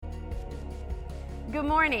Good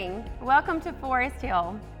morning. Welcome to Forest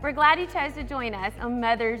Hill. We're glad you chose to join us on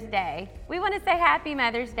Mother's Day. We want to say Happy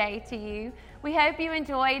Mother's Day to you. We hope you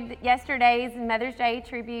enjoyed yesterday's Mother's Day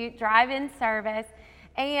tribute drive-in service,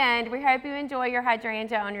 and we hope you enjoy your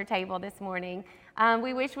hydrangea on your table this morning.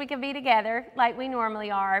 We wish we could be together like we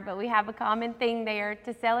normally are, but we have a common thing there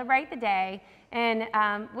to celebrate the day,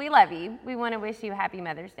 and we love you. We want to wish you a Happy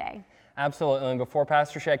Mother's Day. Absolutely, and before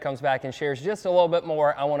Pastor Shay comes back and shares just a little bit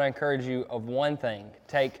more, I want to encourage you of one thing.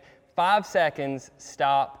 Take 5 seconds,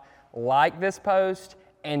 stop, like this post,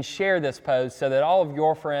 and share this post so that all of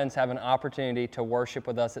your friends have an opportunity to worship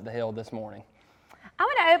with us at the Hill this morning. I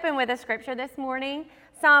want to open with a scripture this morning,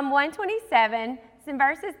 Psalm 127, some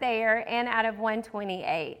verses there, and out of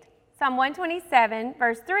 128. Psalm 127,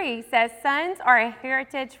 verse 3 says, "Sons are a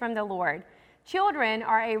heritage from the Lord. Children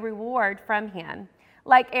are a reward from Him.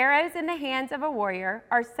 Like arrows in the hands of a warrior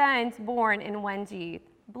are sons born in one's youth.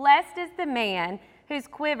 Blessed is the man whose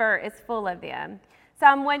quiver is full of them."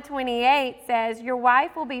 Psalm 128 says, "Your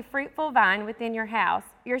wife will be fruitful vine within your house.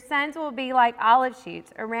 Your sons will be like olive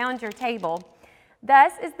shoots around your table.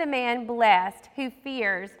 Thus is the man blessed who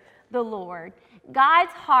fears the Lord."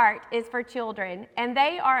 God's heart is for children, and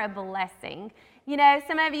they are a blessing. You know,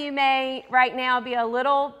 some of you may right now be a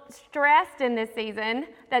little stressed in this season.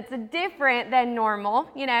 That's different than normal.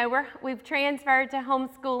 You know, we've transferred to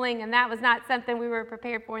homeschooling, and that was not something we were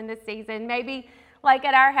prepared for in this season. Maybe like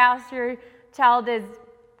at our house, your child is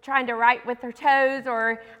trying to write with her toes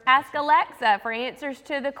or ask Alexa for answers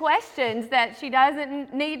to the questions that she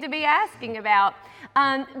doesn't need to be asking about.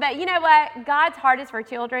 But you know what? God's heart is for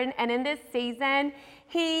children, and in this season,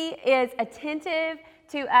 He is attentive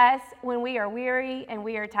to us when we are weary and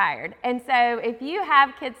we are tired. And so if you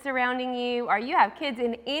have kids surrounding you, or you have kids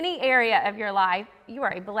in any area of your life, you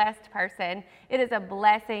are a blessed person. It is a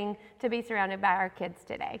blessing to be surrounded by our kids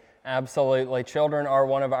today. Absolutely. Children are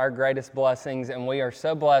one of our greatest blessings, and we are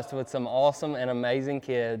so blessed with some awesome and amazing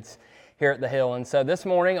kids here at the Hill. And so this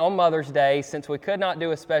morning on Mother's Day, since we could not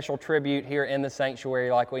do a special tribute here in the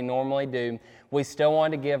sanctuary like we normally do, we still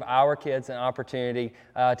wanted to give our kids an opportunity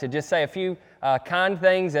to just say a few kind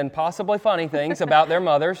things and possibly funny things about their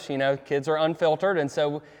mothers. You know, kids are unfiltered, and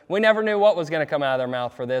so we never knew what was going to come out of their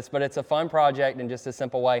mouth for this, but it's a fun project and just a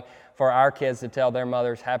simple way for our kids to tell their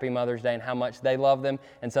mothers Happy Mother's Day and how much they love them.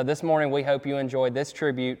 And so this morning, we hope you enjoyed this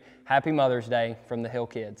tribute, Happy Mother's Day from the Hill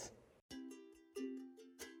Kids.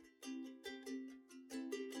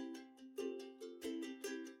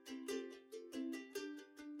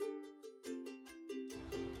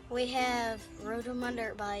 We have rode on my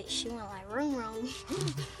dirt bike. She went like vroom vroom.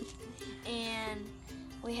 And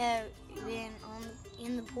we have been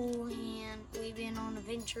in the pool, and we've been on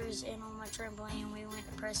adventures and on my trampoline. We went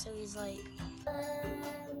to Presley's Lake.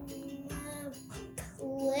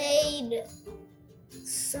 Played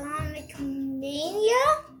Sonic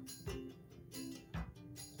Mania.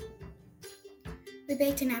 We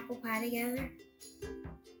baked an apple pie together.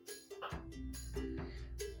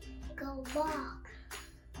 Go walk.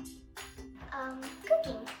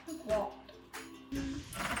 Cooking. Walk.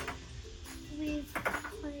 We've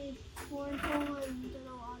played cornhole and done a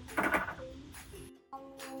lot of things.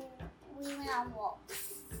 We went on walks.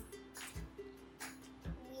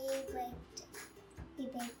 We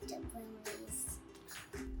baked brownies.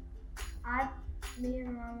 Me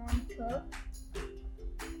and my mom cooked.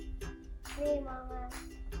 Me and my mom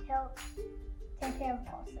helped take care of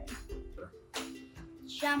Paulson.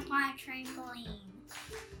 Jump on a trampoline.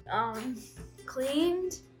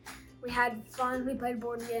 Cleaned. We had fun. We played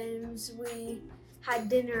board games. We had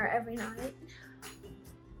dinner every night.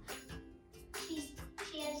 She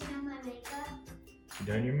has done my makeup. You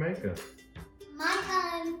done your makeup? My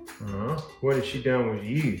turn. What has she done with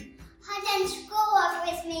you? She done schoolwork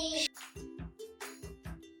with me.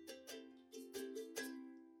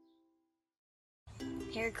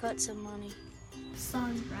 Haircuts and money.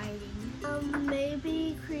 Songwriting.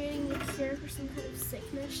 Maybe creating a cure for some kind of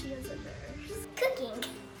sickness she has a nurse. Cooking.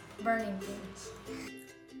 Burning things.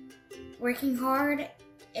 Working hard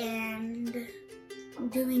and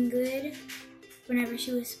doing good whenever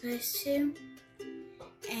she was supposed to.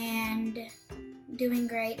 And doing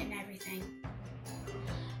great in everything.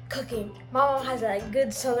 Cooking. My mom has that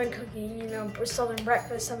good southern cooking, you know, southern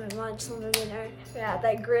breakfast, southern lunch, southern dinner. Yeah,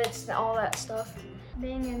 that grits, all that stuff.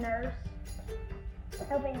 Being a nurse.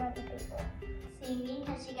 Helping other people. Singing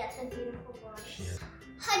because she got a beautiful voice.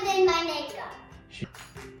 Her done my makeup.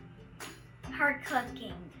 Her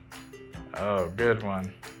cooking. Oh, good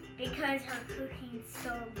one. Because her cooking's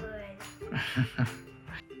so good.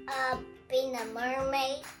 Being a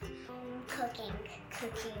mermaid. Cooking.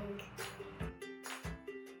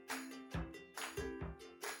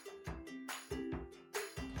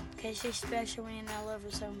 Because she's special and I love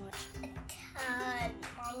her so much. Because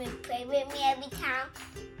Mommy played with me every time.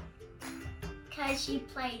 Because she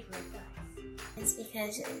played with us. It's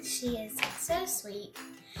because she is so sweet.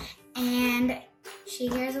 And she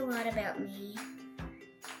hears a lot about me.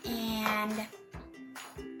 And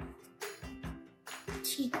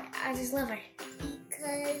I just love her.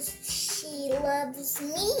 Because she loves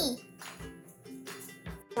me.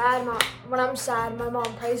 When I'm sad, my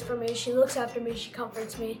mom prays for me. She looks after me. She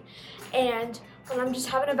comforts me. And when I'm just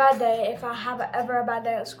having a bad day, if I have ever a bad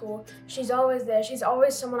day at school, she's always there. She's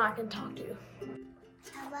always someone I can talk to.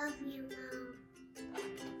 I love you, Mom.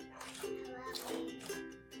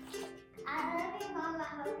 I love you, Mom. I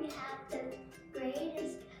hope you have the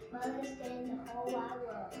greatest Mother's Day in the whole wide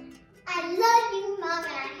world. I love you, Mom,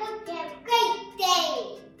 and I hope you have a great day.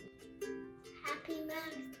 Happy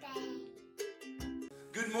Mother's Day.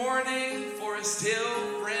 Good morning, Forest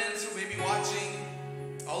Hill friends who may be watching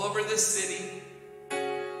all over this city,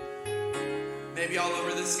 maybe all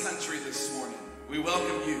over this country this morning. We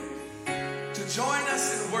welcome you to join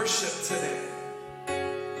us in worship today.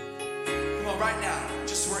 Come on, right now,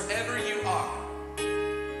 just wherever you are,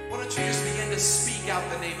 why don't you just begin to speak out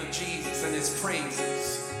the name of Jesus and his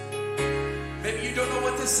praises. Maybe you don't know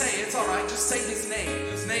what to say. It's all right. Just say his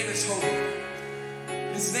name. His name is holy.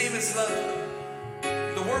 His name is lovely.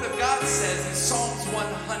 The Word of God says in Psalms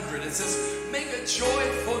 100, it says, make a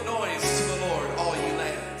joyful noise to the Lord, all you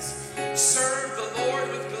lands. Serve the Lord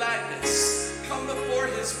with gladness. Come before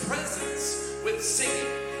his presence with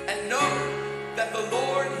singing. And know that the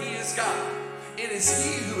Lord, he is God. It is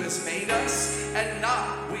he who has made us and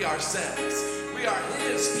not we ourselves. We are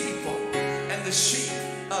his people and the sheep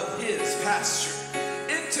of his pasture.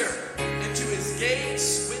 Enter into his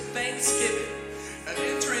gates with thanksgiving and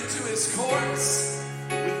enter into his courts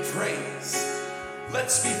with praise.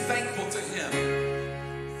 Let's be thankful to him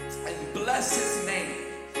and bless his name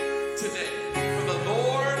today. For the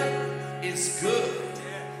Lord is good.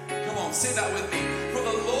 Come on, say that with me. For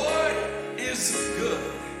the Lord is good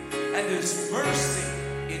and his mercy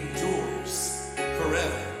endures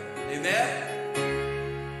forever. Amen.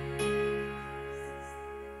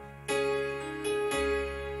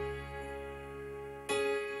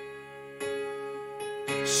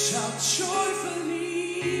 Shout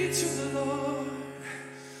joyfully to the Lord,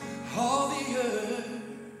 all the earth.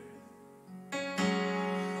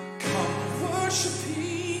 Come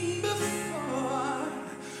worshiping before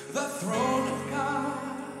the throne of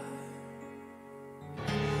God.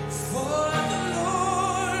 For the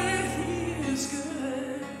Lord, he is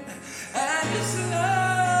good, and his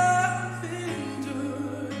love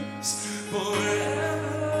endures forever.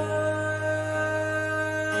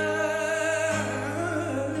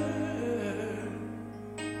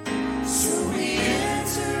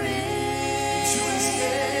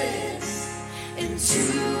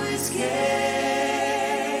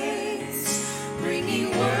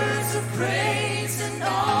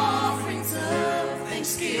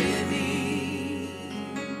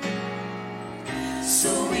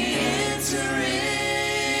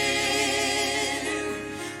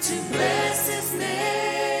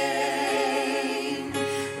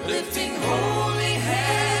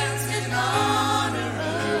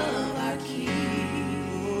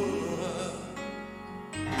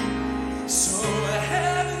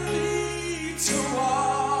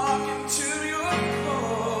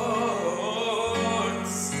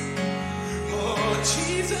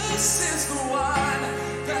 Jesus is the one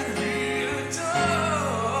that we adore.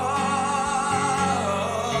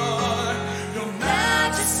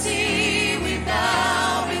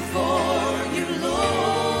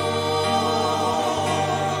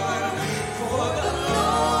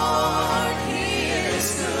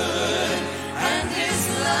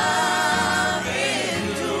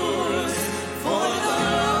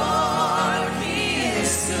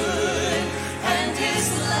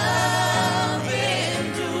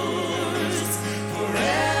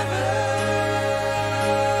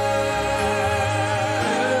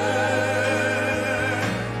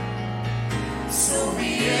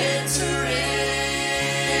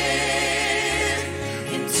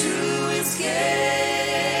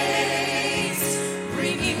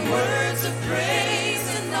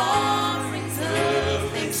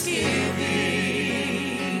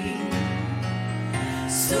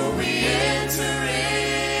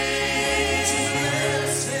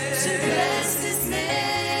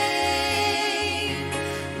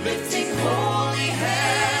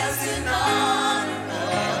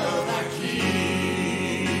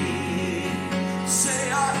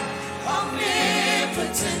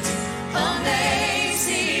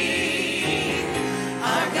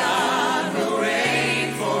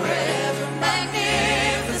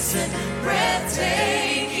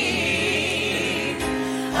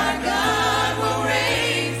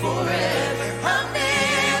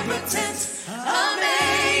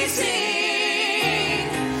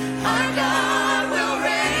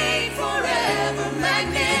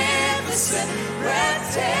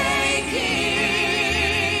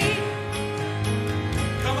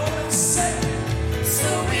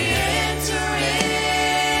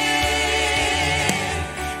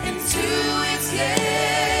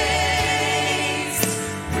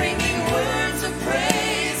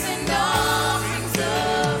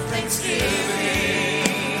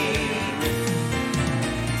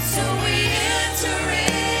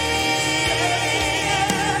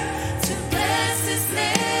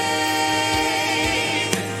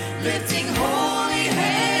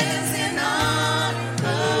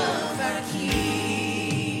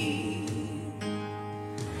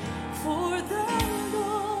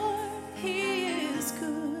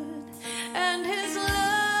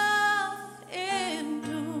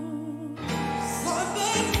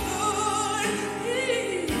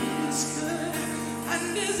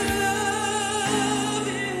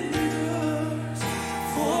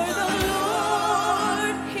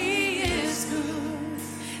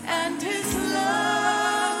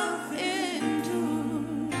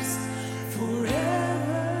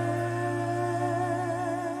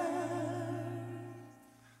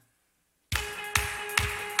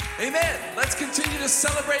 Amen. Let's continue to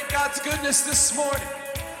celebrate God's goodness this morning.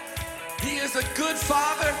 He is a good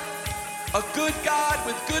Father, a good God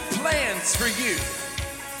with good plans for you.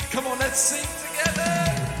 Come on, let's sing together.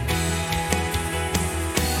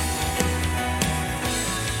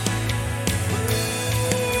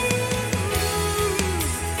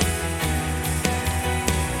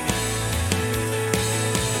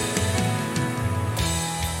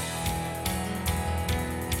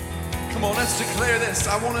 Come on, let's declare this.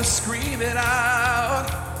 I want to scream it out.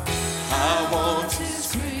 I want to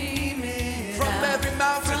scream it from every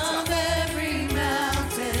mountaintop. From every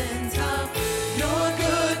mountaintop. Your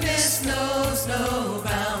goodness knows no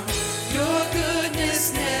bounds. Your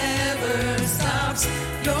goodness never stops.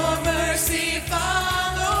 Your mercy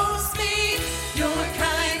follows me. Your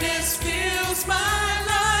kindness fills my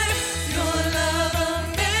life. Your love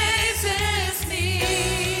amazes me.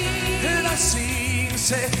 And I sing,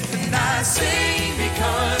 say, and I sing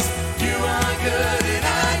because you are good, and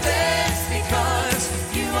I dance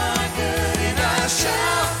because you are good, and I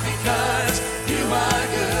shout because you are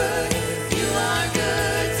good. You are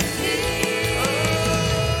good to me.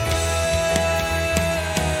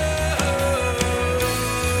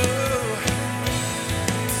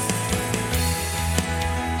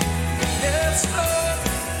 Yes, Lord.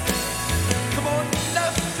 Come on,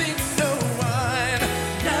 nothing, no one.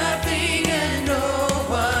 Nothing and no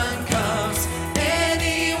one comes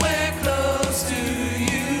anywhere close to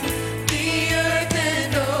you. The earth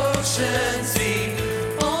and ocean sea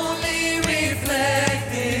only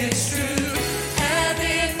reflect this truth. And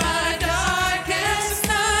in my darkest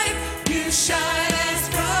night, you shine as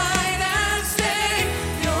bright as day.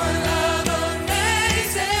 Your love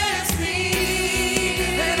amazes me.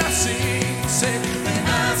 And I sing, sing, and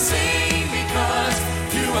I sing because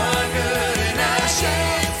you are good, and I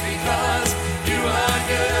dance because you are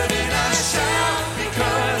good, and I shout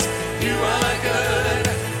because you are good.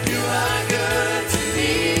 You are good to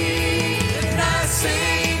me. And I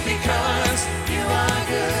sing because you are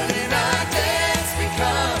good, and I dance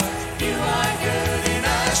because you are good, and I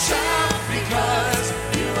shout because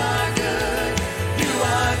you are good. You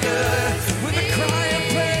are good. With a cry of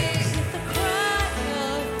praise. With the cry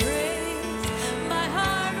of praise, my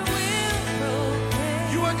heart will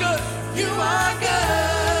proclaim. You are good. You are good.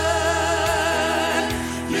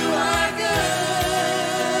 You are good.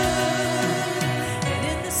 And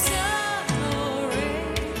in the sun or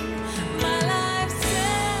rain, my life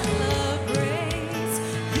celebrates.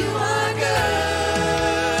 You are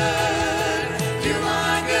good. You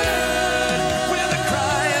are good. With a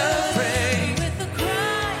cry of praise. With the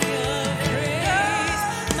cry of praise,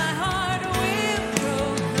 my heart will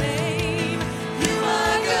proclaim. You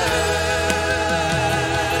are good.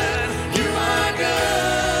 You are good.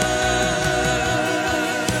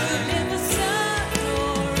 And in the sun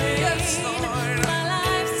or rain, Yes, Lord. my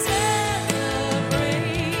life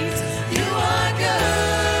celebrates. You are good.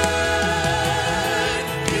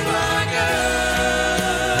 You are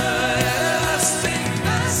good.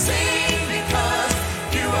 I sing because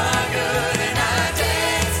you are good, and I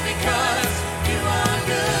dance because you are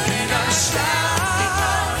good, and I shout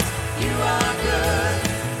because you are good.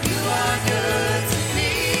 You are good to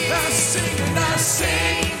me. I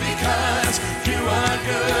sing because you are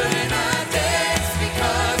good, and I dance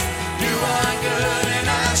because you are good, and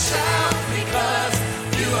I shout because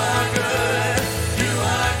you are good. You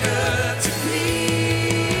are good to me.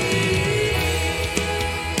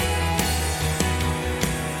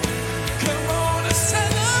 Come on and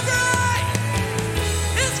celebrate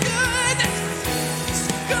His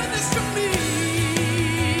goodness to me.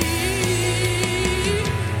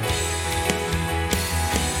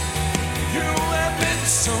 You have been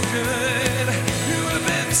so good. You have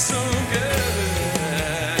been so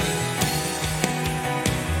good.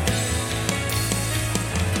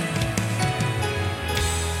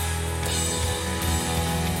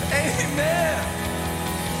 Amen.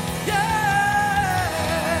 Yeah.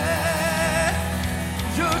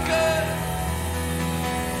 You're good.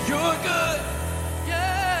 You're good.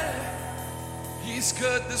 Yeah. He's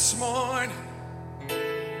good this morning.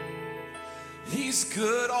 He's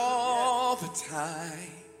good all the time.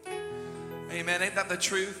 Amen. Ain't that the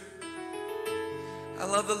truth? I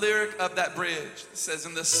love the lyric of that bridge. It says,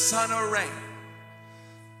 in the sun or rain,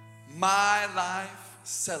 my life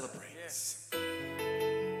celebrates.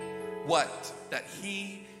 What? That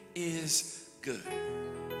He is good.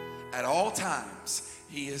 At all times,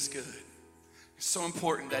 He is good. It's so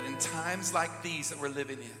important that in times like these that we're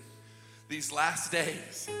living in, these last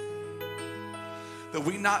days, that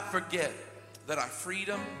we not forget that our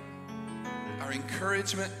freedom, our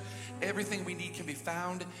encouragement, everything we need can be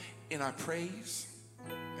found in our praise.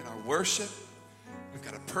 in our worship. We've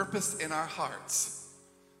got a purpose in our hearts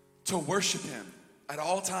to worship him at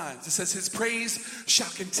all times. It says his praise shall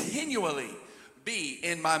continually be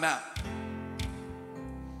in my mouth.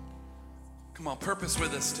 Come on, purpose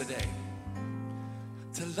with us today.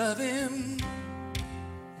 To love him.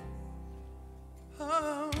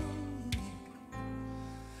 Oh,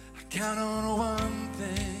 I count on one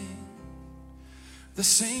thing. The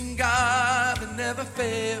same God that never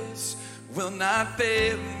fails will not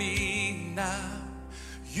fail me now.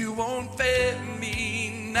 You won't fail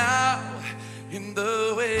me now in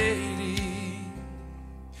the waiting.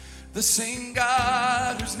 The same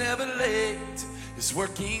God who's never late is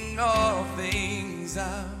working all things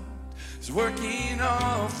out. Is working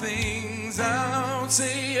all things out.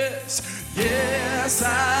 Say yes, yes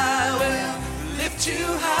I will lift you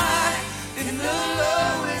high in the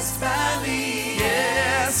lowest valley.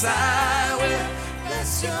 Yes I will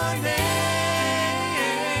bless your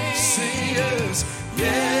name. Say yes,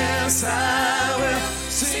 yes I will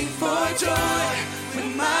sing for joy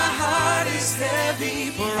when my heart is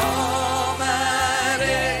heavy for all my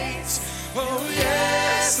days. Oh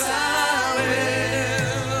yes I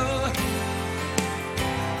will.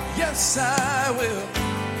 Yes I will.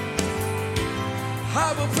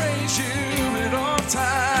 I will praise you at all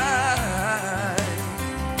times.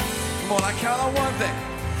 Come on, I count on one thing.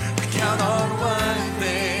 I count on one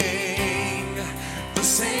thing. The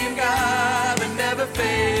same God that never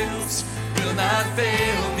fails will not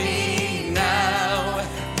fail me now.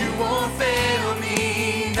 You won't fail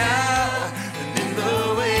me now. And in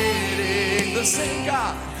the waiting, the same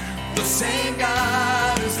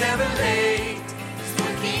God who's never late is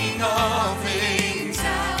working all things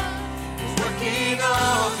out. Is working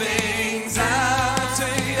all things out.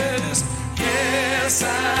 Say yes, yes I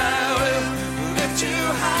will lift you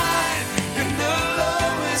high in the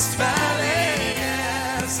lowest valley.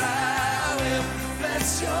 Yes I will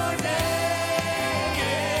bless your name.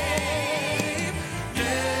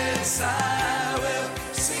 Yes I will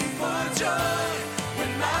sing for joy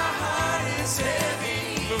when my heart is heavy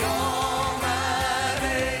for all my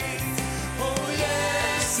days. Oh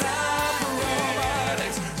yes I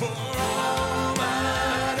for all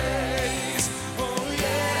my days. Oh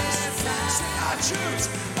yes I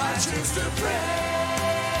choose to praise,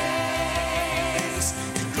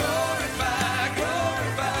 to glorify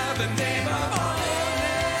the name of our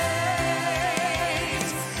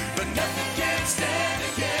names. But nothing can stand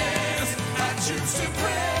against. I choose to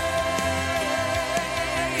praise,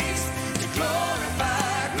 to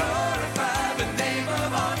glorify the name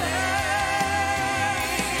of our names.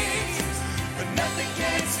 But nothing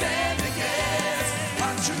can stand against. I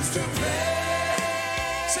choose to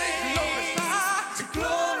praise. Say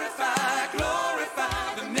glorify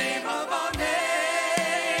the name of our names.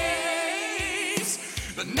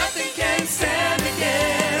 But nothing can stand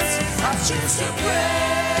against. I choose to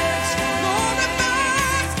praise,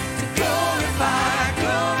 glorify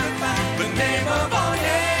the name of our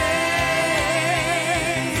names.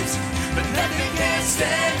 But nothing can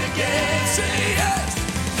stand against. Say yes,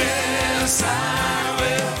 yes I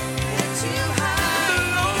will lift you high in the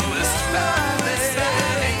lowest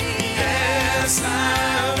valley. Yes I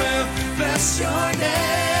will bless your name.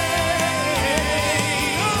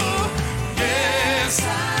 Oh, yes I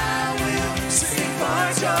will sing for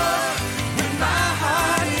joy when my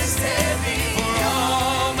heart is heavy for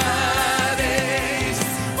all my days.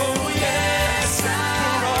 Oh yes,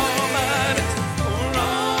 for all my days, for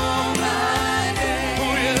all my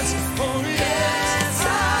days. Oh yes, I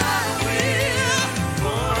will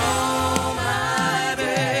for all my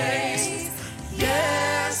days.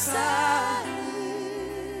 Yes I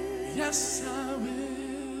will. Yes I will.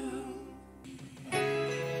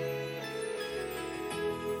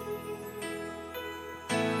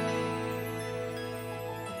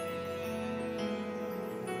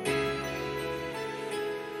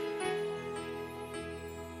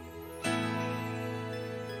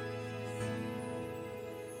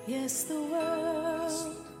 Yes, the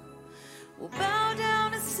world will bow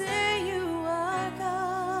down and say you are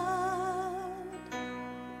God.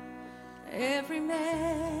 Every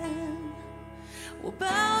man will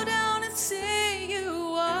bow down and say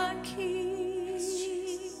you are King.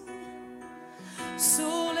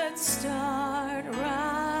 So let's start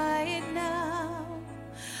right now.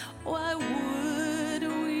 Why would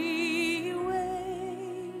we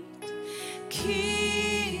wait?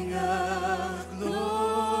 King of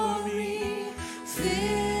glory,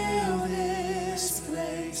 fill this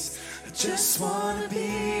place. I just wanna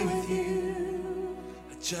be with you.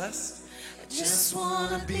 I just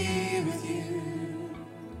wanna be with you.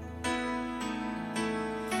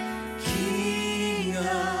 King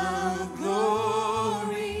of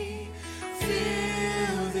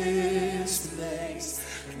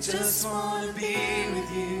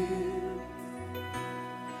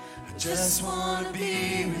just want to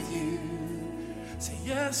be with you. Say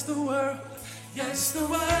yes, the world, yes, the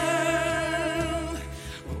world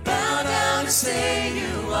will bow down and say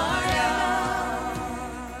you are God.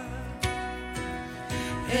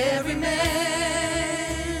 Every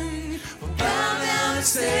man will bow down and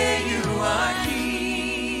say you are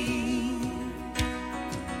King.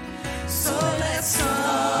 So let's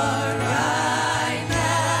start right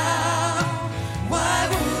now. Why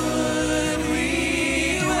would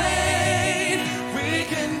we wait? We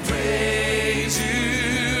can praise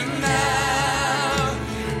you now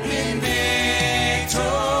in victory.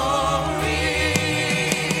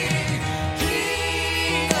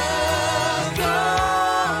 King of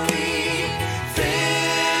glory,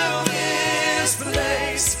 fill this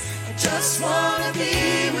place. I just want to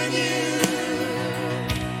be with you.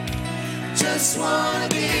 Just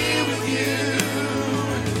want to be with you.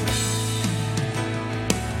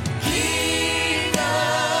 King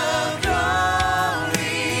of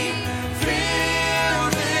glory, fill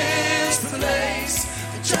this place.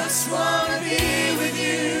 I just want to be with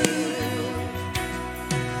you.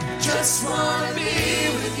 Just want to be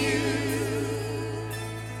with you.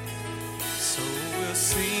 So we'll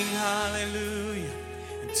sing hallelujah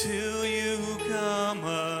until you come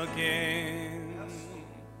again.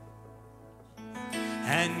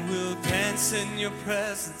 And we'll dance in your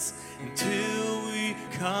presence until we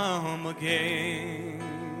come again.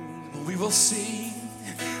 We will sing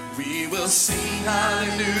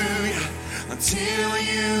hallelujah until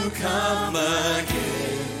you come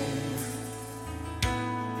again.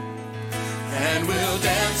 And we'll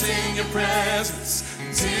dance in your presence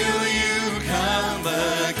until you come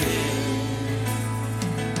again.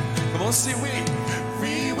 Come on, sing we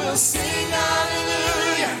will sing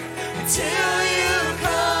hallelujah until you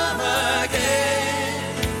come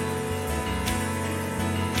again.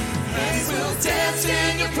 And we'll dance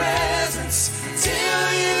in your presence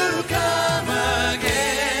until you come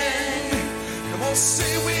again. Come on,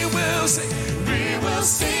 say we will sing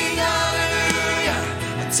hallelujah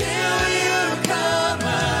until you come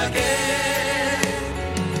again.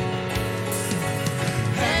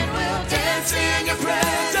 And we'll dance in your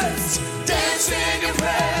presence, dance in your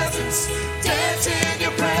presence, dance in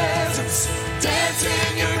your presence, dance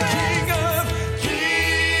in your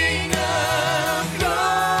King of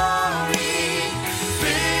glory.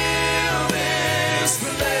 Fill this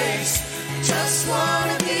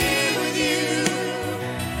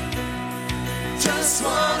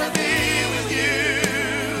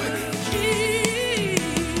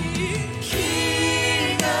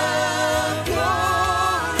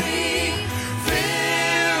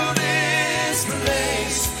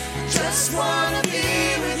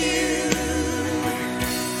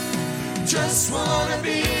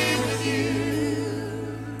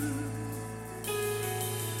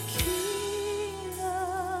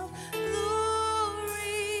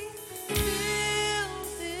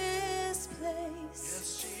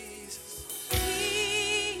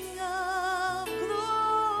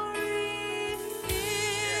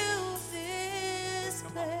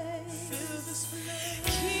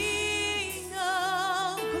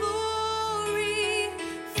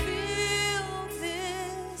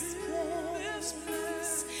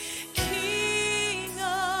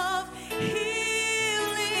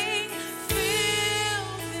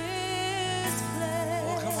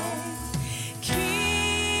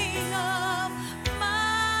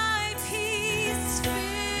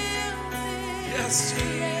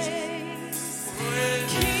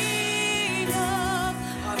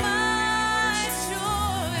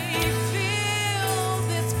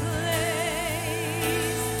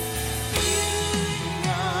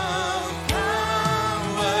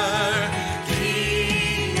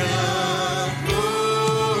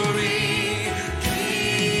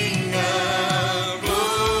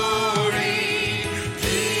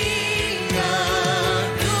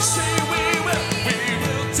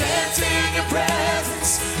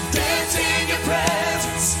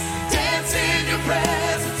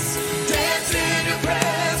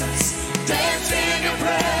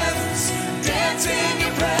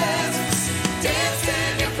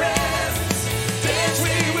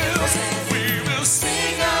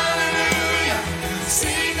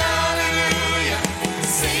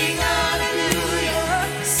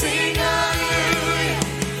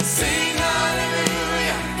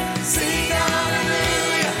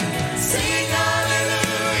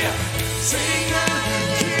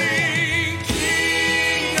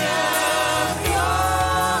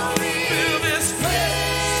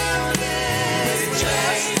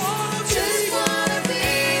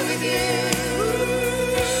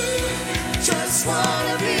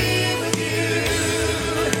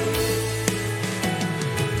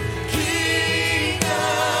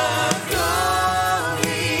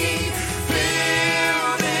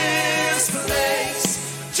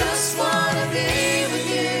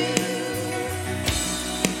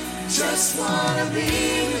just wanna be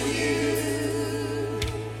with you.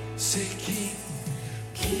 Say, King,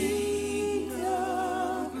 King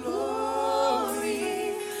of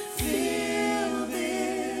glory, fill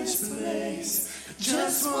this place.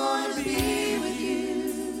 Just wanna be with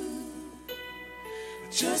you.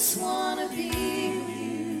 Just wanna be with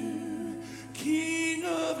you. King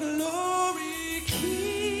of glory,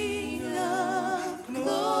 King of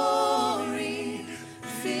glory,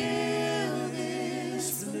 fill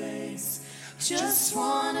this place. Just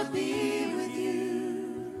wanna be with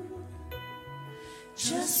you.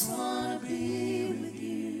 Just wanna be with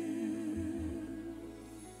you.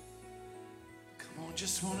 Come on,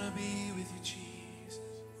 just wanna be with you, Jesus.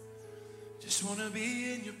 Just wanna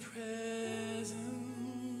be in your presence.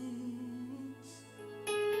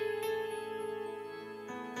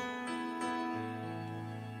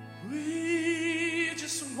 We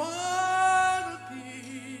just wanna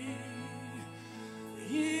be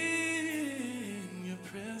in your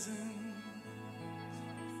presence.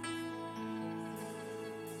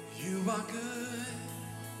 You are good.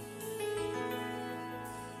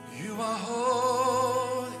 You are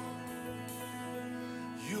holy.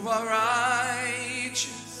 You are righteous.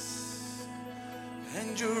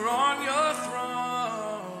 And you're on your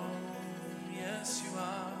throne. Yes, you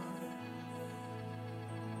are.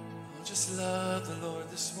 Just love the Lord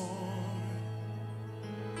this morning.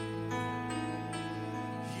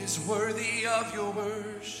 He is worthy of your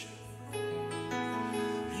worship.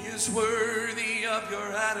 He is worthy of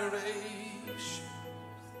your adoration.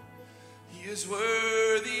 He is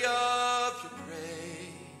worthy of your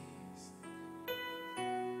praise.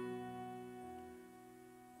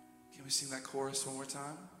 Can we sing that chorus one more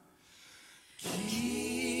time?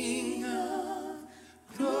 King of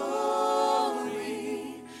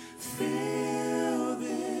glory, fill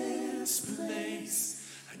this place.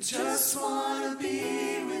 I just want to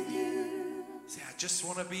be with you. Say, I just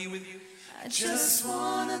want to be with you. I just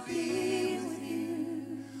want to be with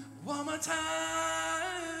you. One more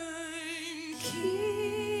time.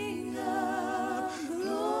 King of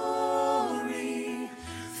glory,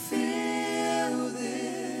 fill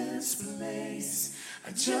this place.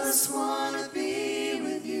 I just want to be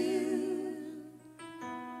with you.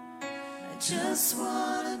 I just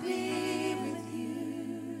want to be with you.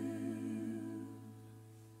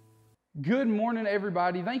 Good morning,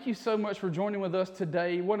 everybody. Thank you so much for joining with us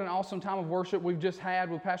today. What an awesome time of worship we've just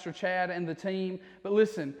had with Pastor Chad and the team. But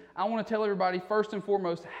listen, I want to tell everybody, first and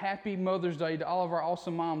foremost, happy Mother's Day to all of our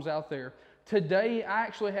awesome moms out there. Today, I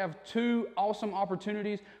actually have two awesome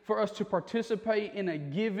opportunities for us to participate in a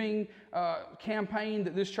giving campaign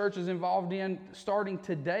that this church is involved in, starting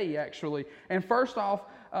today, actually. And first off,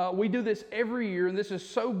 we do this every year, and this is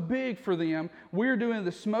so big for them. We're doing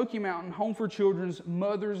the Smoky Mountain Home for Children's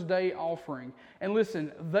Mother's Day offering. And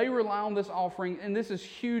listen, they rely on this offering, and this is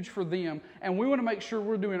huge for them. And we want to make sure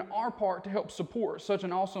we're doing our part to help support such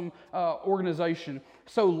an awesome organization.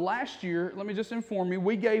 So last year, let me just inform you,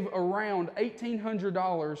 we gave around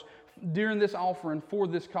 $1,800 during this offering for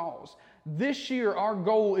this cause. This year, our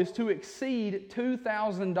goal is to exceed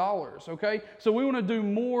 $2,000, okay? So we want to do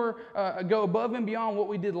more, go above and beyond what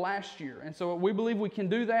we did last year. And so we believe we can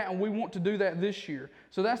do that, and we want to do that this year.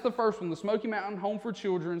 So that's the first one, the Smoky Mountain Home for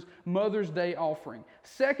Children's Mother's Day offering.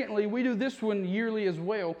 Secondly, we do this one yearly as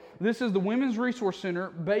well. This is the Women's Resource Center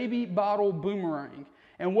Baby Bottle Boomerang.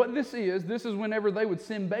 And what this is whenever they would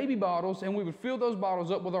send baby bottles, and we would fill those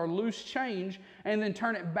bottles up with our loose change and then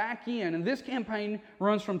turn it back in. And this campaign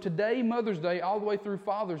runs from today, Mother's Day, all the way through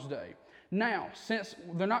Father's Day. Now, since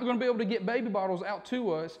they're not going to be able to get baby bottles out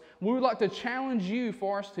to us, we would like to challenge you,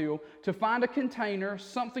 Forest Hill, to find a container,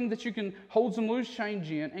 something that you can hold some loose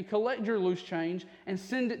change in, and collect your loose change and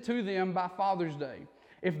send it to them by Father's Day.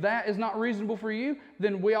 If that is not reasonable for you,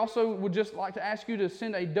 then we also would just like to ask you to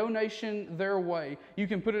send a donation their way. You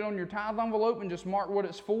can put it on your tithe envelope and just mark what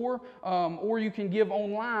it's for, or you can give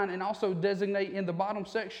online and also designate in the bottom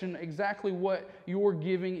section exactly what your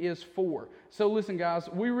giving is for. So listen, guys,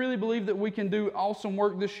 we really believe that we can do awesome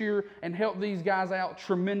work this year and help these guys out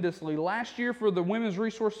tremendously. Last year for the Women's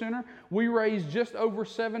Resource Center, we raised just over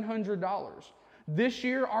 $700. This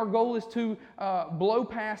year, our goal is to blow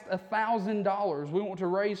past $1,000. We want to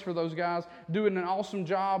raise for those guys doing an awesome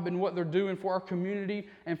job in what they're doing for our community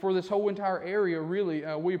and for this whole entire area, really.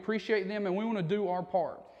 We appreciate them, and we want to do our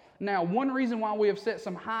part. Now, one reason why we have set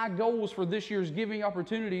some high goals for this year's giving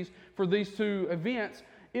opportunities for these two events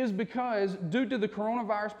is because due to the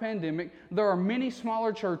coronavirus pandemic, there are many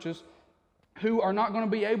smaller churches who are not going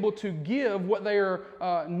to be able to give what they are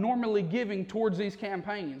normally giving towards these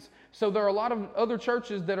campaigns. So there are a lot of other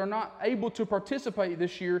churches that are not able to participate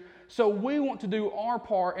this year. So we want to do our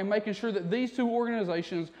part in making sure that these two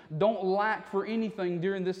organizations don't lack for anything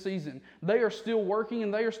during this season. They are still working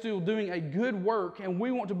and they are still doing a good work, and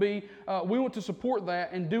we want to support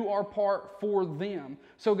that and do our part for them.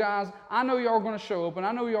 So guys, I know y'all are going to show up, and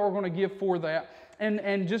I know y'all are going to give for that.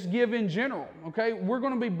 And just give in general, okay? We're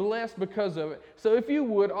going to be blessed because of it. So if you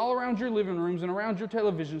would, all around your living rooms and around your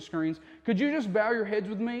television screens, could you just bow your heads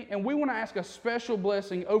with me? And we want to ask a special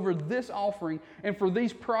blessing over this offering and for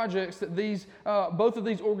these projects that both of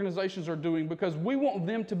these organizations are doing, because we want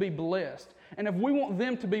them to be blessed. And if we want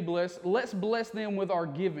them to be blessed, let's bless them with our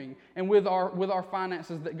giving and with our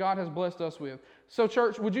finances that God has blessed us with. So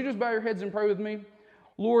church, would you just bow your heads and pray with me?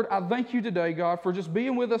 Lord, I thank you today, God, for just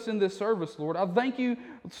being with us in this service, Lord. I thank you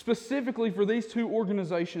specifically for these two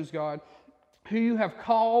organizations, God, who you have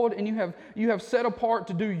called and you have set apart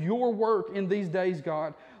to do your work in these days,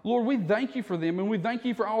 God. Lord, we thank you for them, and we thank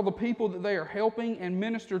you for all the people that they are helping and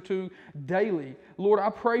minister to daily. Lord,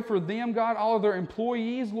 I pray for them, God, all of their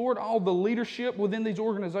employees, Lord, all the leadership within these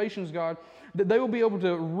organizations, God, that they will be able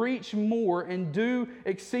to reach more and do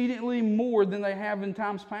exceedingly more than they have in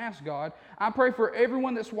times past, God. I pray for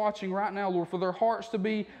everyone that's watching right now, Lord, for their hearts to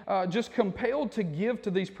be just compelled to give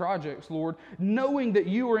to these projects, Lord, knowing that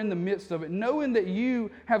you are in the midst of it, knowing that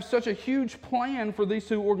you have such a huge plan for these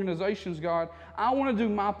two organizations, God. I want to do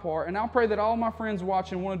my part, and I pray that all my friends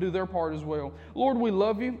watching want to do their part as well. Lord, we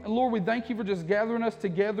love you, and Lord, we thank you for just gathering us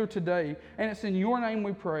together today, and it's in your name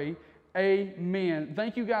we pray. Amen.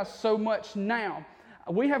 Thank you guys so much. Now,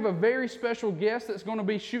 we have a very special guest that's going to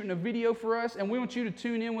be shooting a video for us, and we want you to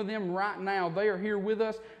tune in with them right now. They are here with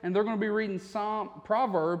us, and they're going to be reading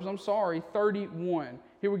Proverbs 31.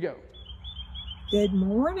 Here we go. Good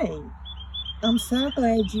morning. I'm so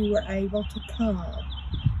glad you were able to come.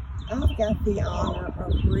 I've got the honor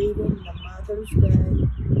of reading the Mother's Day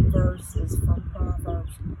verses from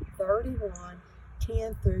Proverbs 31,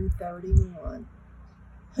 10 through 31.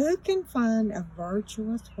 Who can find a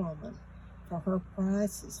virtuous woman? For her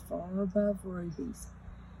price is far above rubies.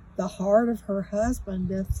 The heart of her husband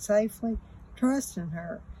doth safely trust in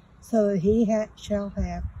her, so that he shall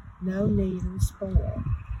have no need of spoil.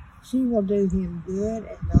 She will do him good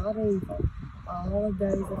and not evil all the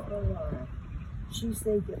days of her life. She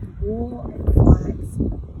seeketh wool and flax,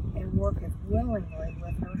 and worketh willingly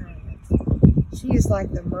with her hands. She is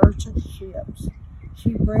like the merchant ships.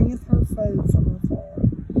 She bringeth her food from afar.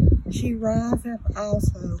 She riseth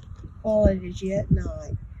also while it is yet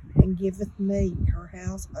night, and giveth meat her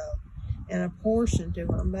household, and a portion to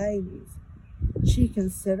her maidens. She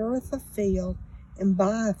considereth a field, and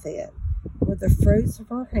buyeth it. With the fruits of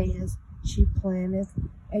her hands she planteth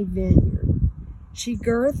a vineyard. She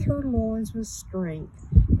girdeth her loins with strength,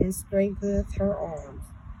 and strengtheneth her arms.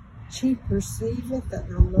 She perceiveth that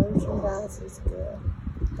her merchandise is good.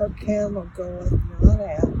 Her candle goeth not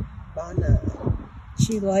out by night.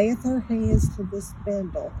 She layeth her hands to the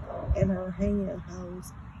spindle, and her hand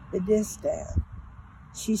holds the distaff.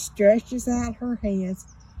 She stretches out her hands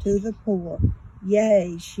to the poor.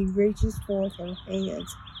 Yea, she reaches forth her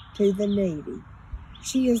hands to the needy.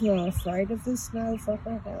 She is not afraid of the snow for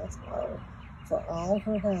her household, for all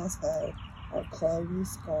her household are clothed in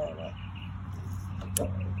scarlet.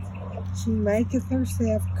 She maketh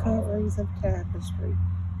herself coverings of tapestry.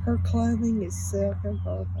 Her clothing is silk and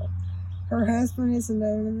purple. Her husband is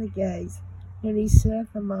known in the gates, when he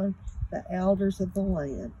sitteth among the elders of the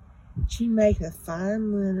land. She maketh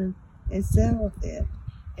fine linen, and selleth it,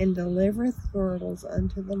 and delivereth girdles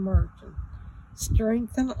unto the merchant.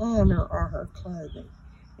 Strength and honor are her clothing,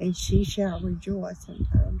 and she shall rejoice in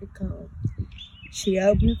time to come. She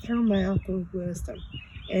openeth her mouth with wisdom,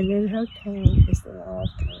 and in her tongue is the law of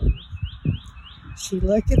kindness. She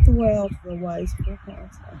looketh well to the ways of her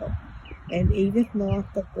household, and eateth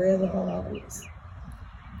not the bread of idleness.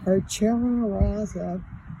 Her children arise up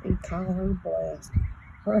and call her blessed.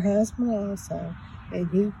 Her husband also, and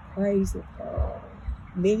he praiseth her.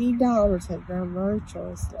 Many daughters have done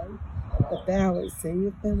virtuously, but thou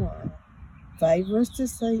exceedest them all. Favor is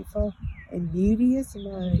deceitful, and beauty is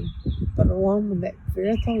vain, but a woman that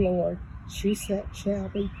feareth the Lord, she shall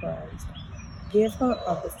be praised. Give her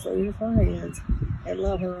of the fruit of her hands, and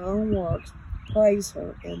let her own works praise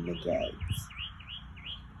her in the gates.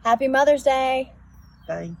 Happy Mother's Day!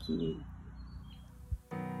 Thank you.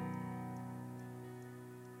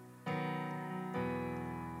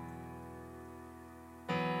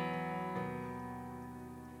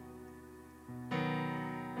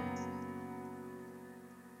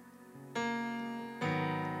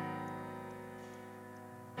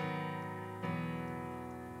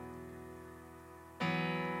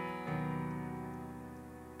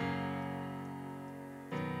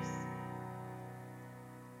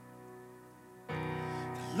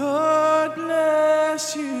 Lord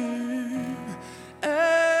bless you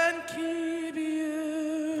and keep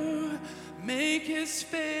you. Make his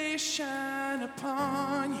face shine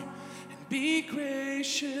upon you and be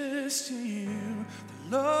gracious to you.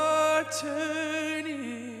 The Lord turn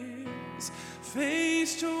his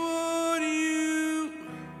face toward you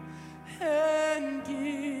and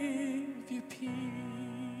give you peace.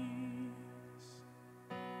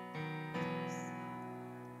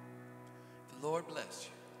 The Lord bless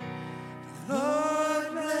you. The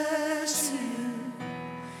Lord bless you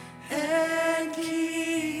and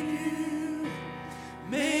keep you.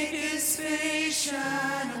 Make his face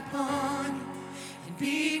shine upon you and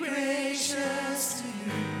be gracious to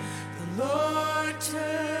you. The Lord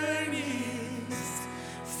turn his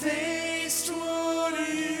face toward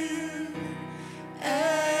you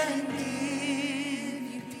and give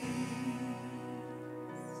you peace.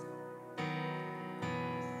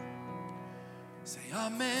 Say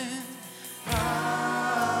amen.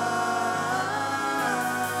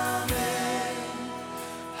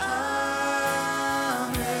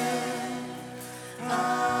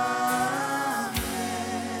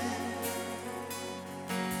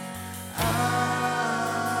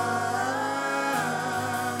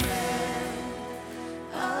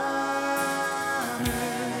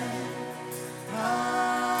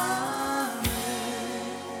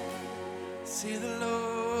 See the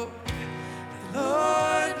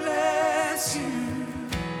Lord bless you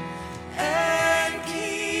and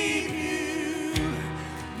keep you.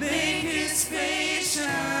 Make his face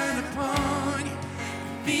shine upon you,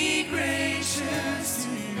 be gracious to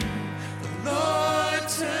you. The Lord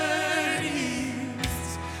turn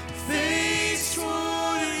his face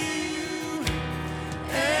toward you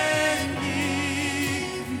and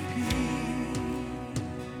give you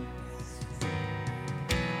peace.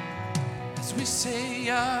 As we say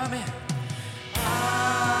amen.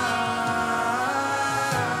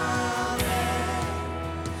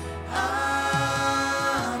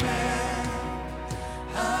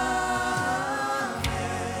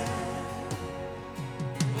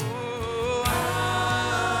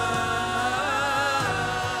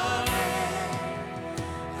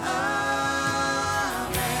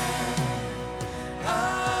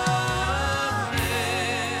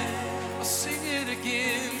 I'll sing it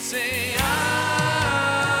again, say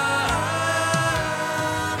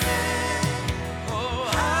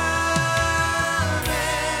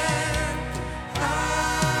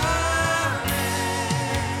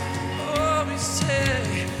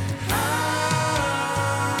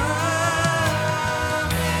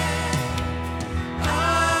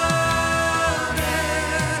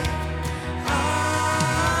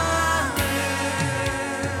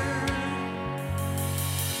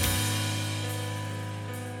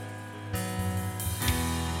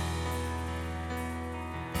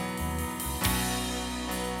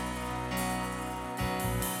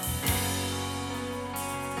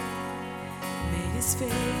his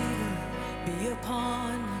favor be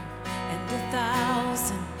upon you and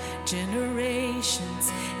 1,000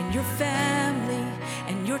 generations, and your family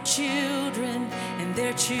and your children and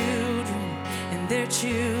their children and their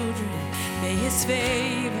children. May his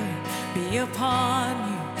favor be upon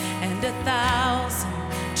you and 1,000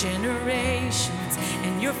 generations,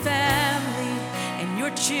 and your family and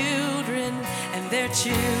your children and their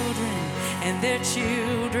children and their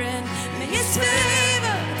children. May his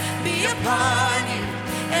favor be upon you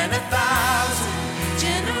and 1,000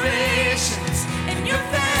 generations, and your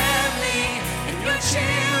family and your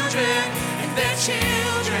children and their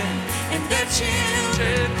children and their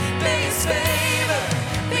children. May his favor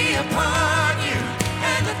be upon you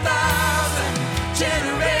and 1,000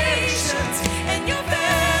 generations, and your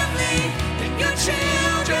family and your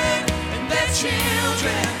children and their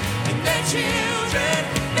children and their children.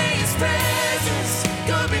 May his presence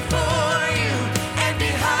go before you and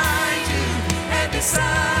behind you and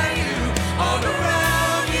beside you, all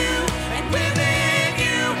around you and within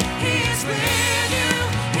you. He is with you,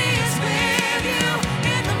 he is with you,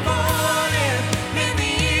 in the morning, in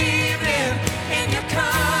the evening, in your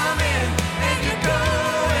coming and your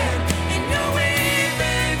going, in your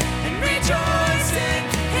weeping and rejoicing.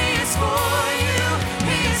 He is for you,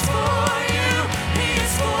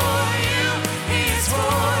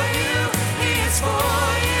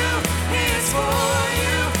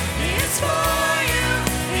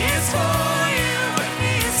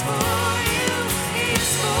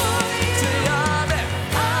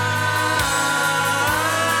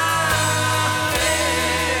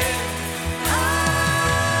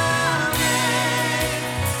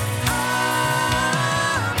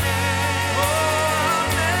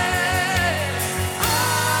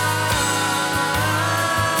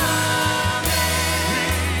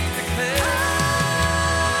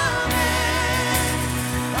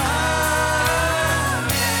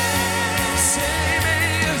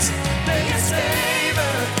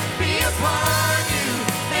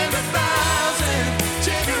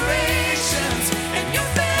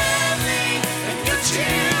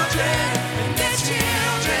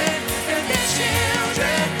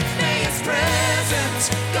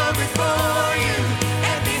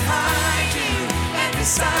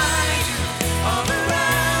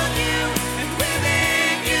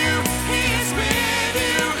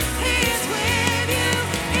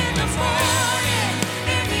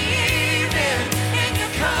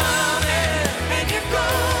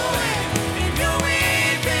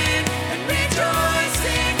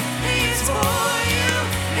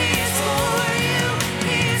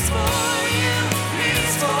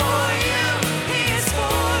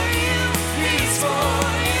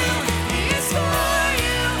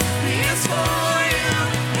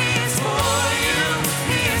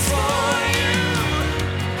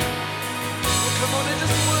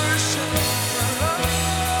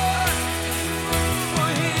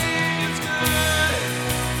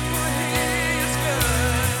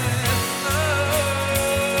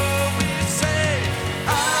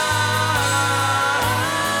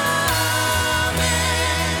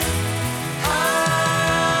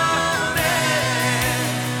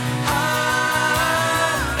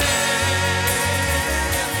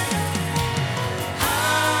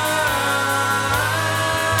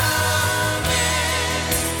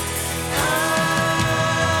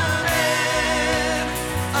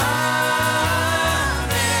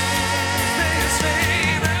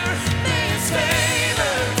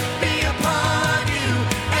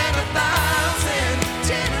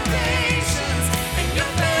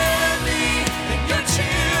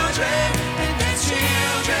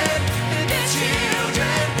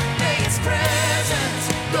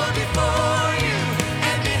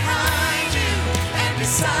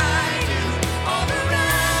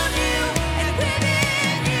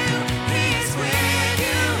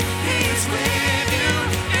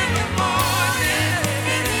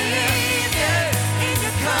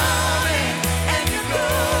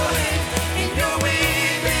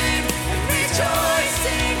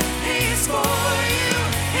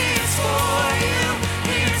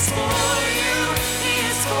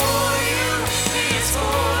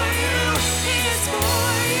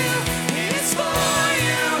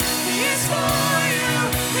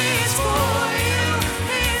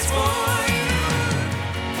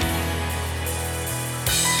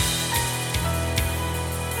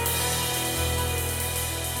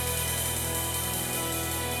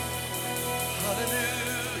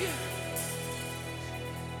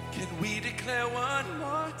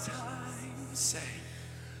 time, say,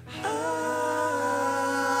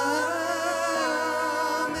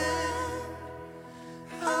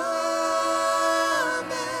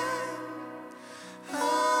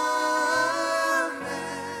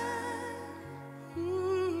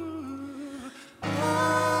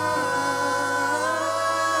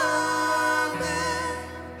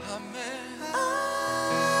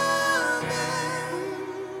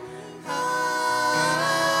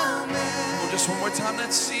 just one more time,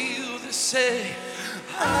 let's seal this, say,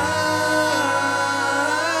 Amen,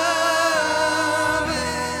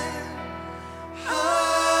 Amen,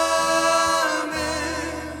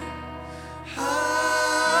 Amen,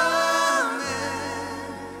 Amen,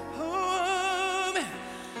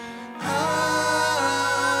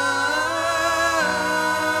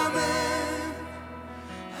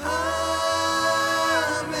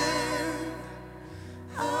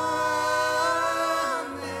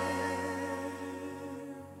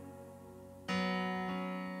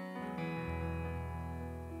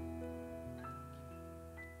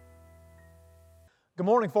 Good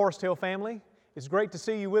morning, Forest Hill family. It's great to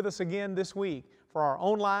see you with us again this week for our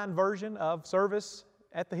online version of service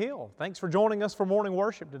at the Hill. Thanks for joining us for morning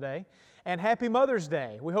worship today. And happy Mother's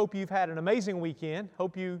Day. We hope you've had an amazing weekend.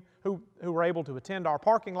 Hope you who were able to attend our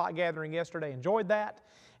parking lot gathering yesterday enjoyed that.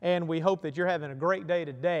 And we hope that you're having a great day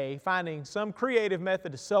today, finding some creative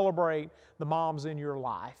method to celebrate the moms in your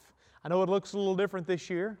life. I know it looks a little different this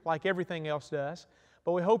year, like everything else does.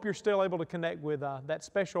 But we hope you're still able to connect with that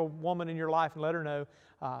special woman in your life and let her know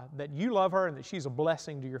that you love her and that she's a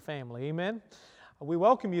blessing to your family. Amen? We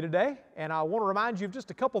welcome you today, and I want to remind you of just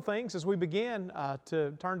a couple things as we begin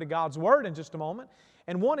to turn to God's Word in just a moment.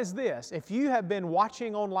 And one is this: if you have been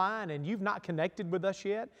watching online and you've not connected with us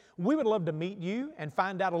yet, we would love to meet you and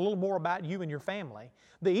find out a little more about you and your family.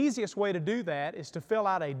 The easiest way to do that is to fill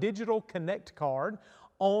out a digital Connect card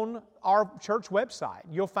on our church website.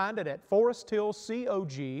 You'll find it at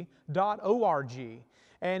foresthillcog.org.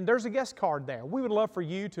 And there's a guest card there. We would love for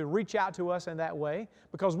you to reach out to us in that way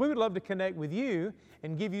because we would love to connect with you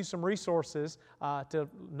and give you some resources to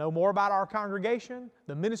know more about our congregation,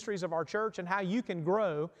 the ministries of our church, and how you can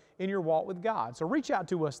grow in your walk with God. So reach out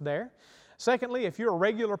to us there. Secondly, if you're a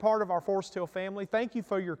regular part of our Forest Hill family, thank you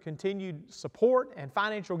for your continued support and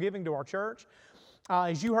financial giving to our church.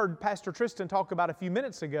 As you heard Pastor Tristan talk about a few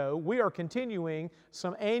minutes ago, we are continuing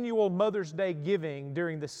some annual Mother's Day giving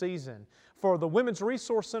during the season for the Women's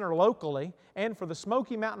Resource Center locally and for the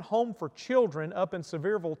Smoky Mountain Home for Children up in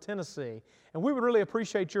Sevierville, Tennessee. And we would really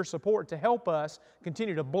appreciate your support to help us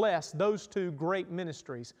continue to bless those two great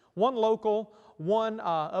ministries. One local, one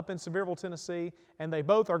up in Sevierville, Tennessee, and they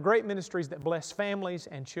both are great ministries that bless families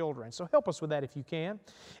and children. So help us with that if you can.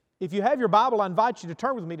 If you have your Bible, I invite you to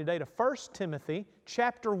turn with me today to 1 Timothy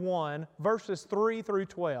chapter 1, verses 3 through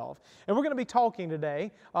 12. And we're going to be talking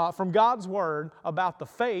today from God's Word about the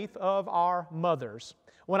faith of our mothers.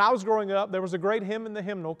 When I was growing up, there was a great hymn in the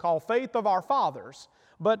hymnal called Faith of Our Fathers.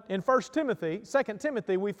 But in 2 Timothy,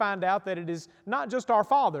 we find out that it is not just our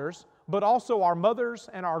fathers, but also our mothers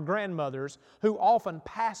and our grandmothers who often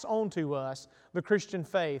pass on to us the Christian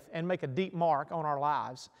faith and make a deep mark on our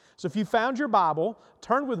lives. So if you found your Bible,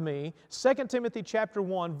 turn with me, 2 Timothy chapter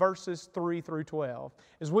 1, verses 3 through 12.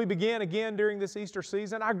 As we begin again during this Easter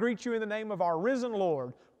season, I greet you in the name of our risen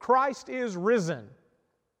Lord. Christ is risen.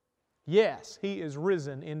 Yes, He is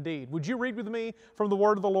risen indeed. Would you read with me from the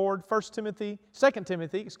Word of the Lord, 2 Timothy,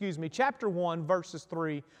 chapter 1, verses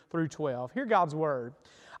 3 through 12. Hear God's Word.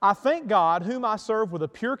 I thank God, whom I serve with a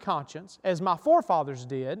pure conscience, as my forefathers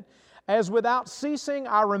did, as without ceasing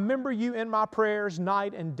I remember you in my prayers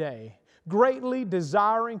night and day, greatly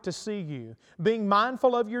desiring to see you, being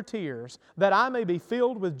mindful of your tears, that I may be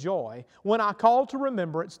filled with joy, when I call to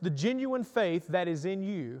remembrance the genuine faith that is in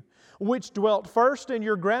you, which dwelt first in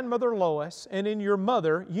your grandmother Lois and in your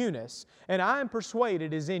mother Eunice, and I am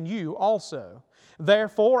persuaded is in you also.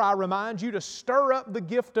 Therefore, I remind you to stir up the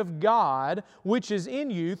gift of God which is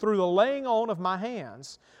in you through the laying on of my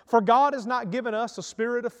hands. For God has not given us a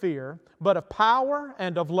spirit of fear, but of power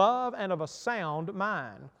and of love and of a sound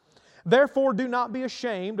mind. Therefore, do not be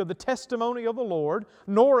ashamed of the testimony of the Lord,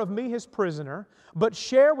 nor of me his prisoner, but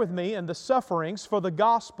share with me in the sufferings for the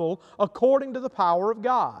gospel according to the power of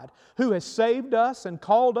God, who has saved us and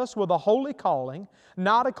called us with a holy calling,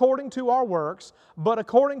 not according to our works, but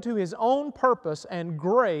according to His own purpose and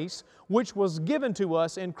grace, which was given to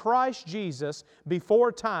us in Christ Jesus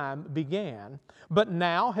before time began, but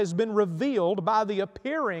now has been revealed by the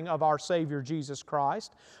appearing of our Savior Jesus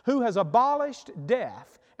Christ, who has abolished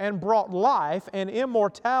death and brought life and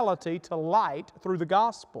immortality to light through the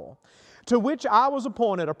gospel. to which I was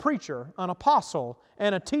appointed a preacher, an apostle,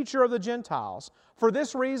 and a teacher of the Gentiles. For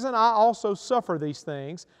this reason I also suffer these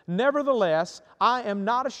things. Nevertheless, I am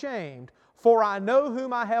not ashamed, for I know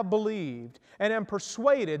whom I have believed, and am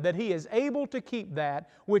persuaded that He is able to keep that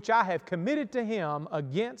which I have committed to Him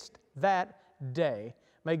against that day.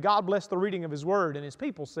 May God bless the reading of His Word. And His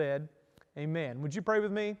people said, Amen. Would you pray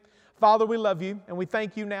with me? Father, we love You, and we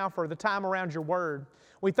thank You now for the time around Your Word.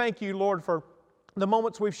 We thank You, Lord, for the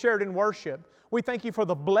moments we've shared in worship. We thank You for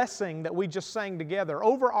the blessing that we just sang together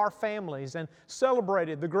over our families and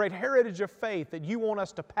celebrated the great heritage of faith that You want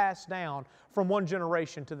us to pass down from one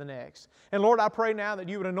generation to the next. And Lord, I pray now that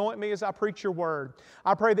You would anoint me as I preach Your Word.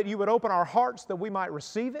 I pray that You would open our hearts that we might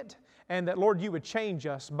receive it, and that, Lord, You would change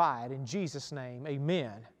us by it. In Jesus' name,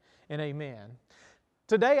 amen and amen.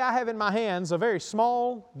 Today I have in my hands a very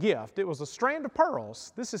small gift. It was a strand of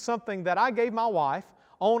pearls. This is something that I gave my wife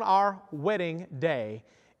on our wedding day.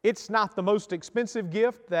 It's not the most expensive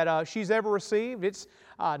gift that she's ever received. It's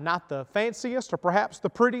not the fanciest or perhaps the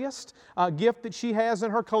prettiest gift that she has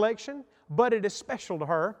in her collection, but it is special to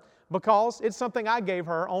her because it's something I gave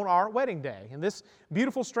her on our wedding day. And this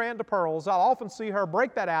beautiful strand of pearls, I'll often see her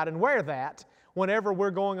break that out and wear that whenever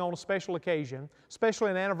we're going on a special occasion, especially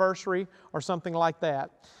an anniversary or something like that.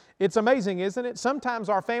 It's amazing, isn't it? Sometimes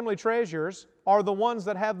our family treasures are the ones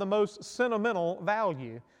that have the most sentimental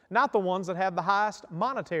value, not the ones that have the highest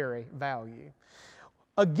monetary value.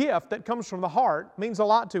 A gift that comes from the heart means a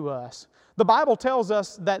lot to us. The Bible tells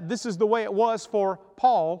us that this is the way it was for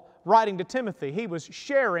Paul writing to Timothy. He was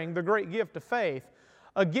sharing the great gift of faith,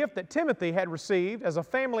 a gift that Timothy had received as a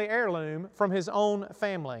family heirloom from his own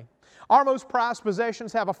family. Our most prized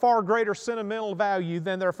possessions have a far greater sentimental value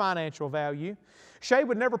than their financial value. Shay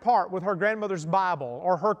would never part with her grandmother's Bible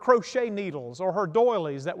or her crochet needles or her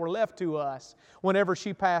doilies that were left to us whenever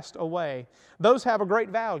she passed away. Those have a great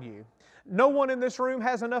value. No one in this room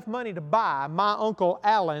has enough money to buy my Uncle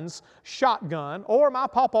Alan's shotgun or my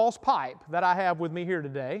pawpaw's pipe that I have with me here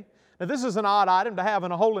today. Now, this is an odd item to have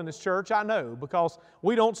in a holiness church, I know, because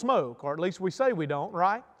we don't smoke, or at least we say we don't,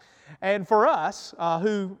 right? And for us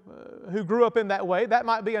who grew up in that way, that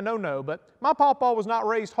might be a no-no. But my pawpaw was not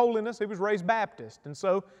raised holiness, he was raised Baptist. And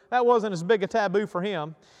so that wasn't as big a taboo for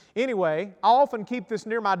him. Anyway, I often keep this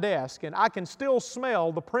near my desk, and I can still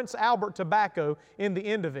smell the Prince Albert tobacco in the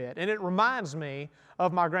end of it. And it reminds me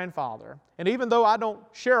of my grandfather. And even though I don't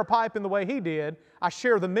share a pipe in the way he did, I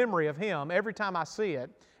share the memory of him every time I see it.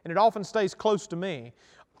 And it often stays close to me.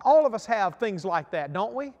 All of us have things like that,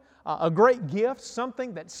 don't we? A great gift,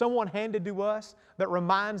 something that someone handed to us that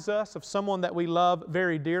reminds us of someone that we love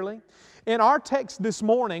very dearly. In our text this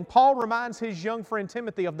morning, Paul reminds his young friend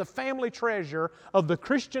Timothy of the family treasure of the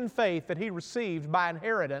Christian faith that he received by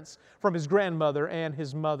inheritance from his grandmother and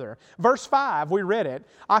his mother. Verse 5, we read it,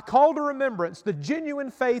 I call to remembrance the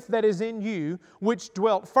genuine faith that is in you, which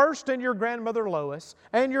dwelt first in your grandmother Lois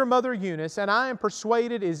and your mother Eunice, and I am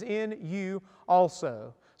persuaded is in you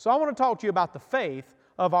also. So I want to talk to you about the faith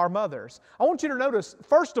of our mothers. I want you to notice,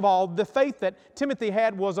 first of all, the faith that Timothy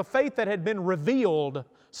had was a faith that had been revealed.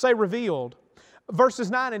 Say revealed.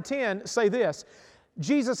 Verses 9 and 10 say this,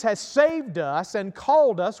 Jesus has saved us and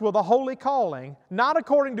called us with a holy calling, not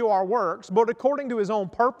according to our works, but according to His own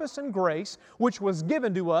purpose and grace, which was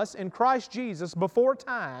given to us in Christ Jesus before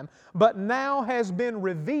time, but now has been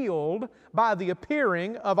revealed by the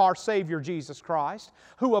appearing of our Savior Jesus Christ,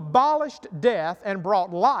 who abolished death and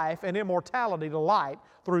brought life and immortality to light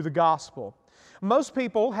through the gospel. Most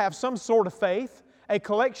people have some sort of faith, a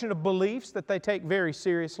collection of beliefs that they take very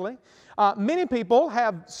seriously. Many people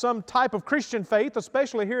have some type of Christian faith,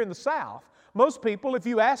 especially here in the South. Most people, if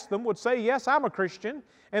you ask them, would say, yes, I'm a Christian,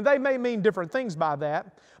 and they may mean different things by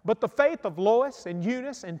that. But the faith of Lois and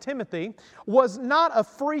Eunice and Timothy was not a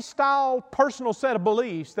freestyle personal set of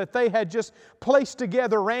beliefs that they had just placed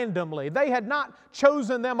together randomly. They had not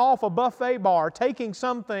chosen them off a buffet bar, taking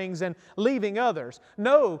some things and leaving others.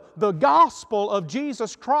 No, the gospel of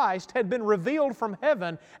Jesus Christ had been revealed from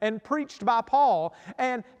heaven and preached by Paul,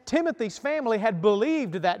 and Timothy's family had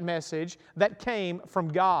believed that message that came from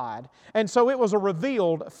God. And so it was a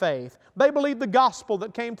revealed faith. They believed the gospel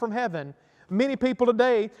that came from heaven. Many people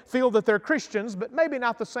today feel that they're Christians, but maybe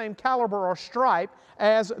not the same caliber or stripe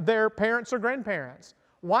as their parents or grandparents.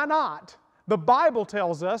 Why not? The Bible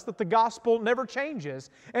tells us that the gospel never changes,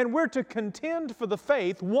 and we're to contend for the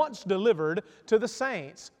faith once delivered to the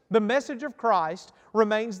saints. The message of Christ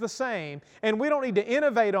remains the same, and we don't need to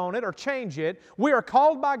innovate on it or change it. We are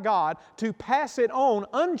called by God to pass it on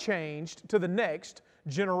unchanged to the next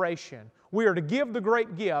generation. We are to give the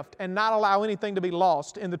great gift and not allow anything to be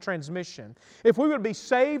lost in the transmission. If we would be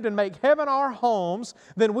saved and make heaven our homes,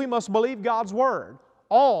 then we must believe God's Word,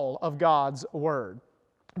 all of God's Word.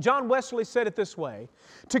 John Wesley said it this way,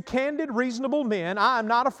 "To candid, reasonable men, I am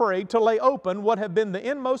not afraid to lay open what have been the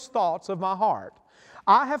inmost thoughts of my heart.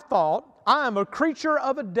 I have thought, I am a creature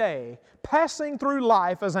of a day, passing through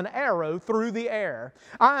life as an arrow through the air.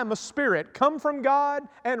 I am a spirit come from God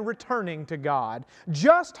and returning to God,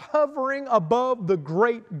 just hovering above the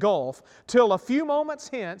great gulf, till a few moments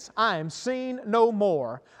hence I am seen no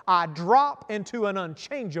more. I drop into an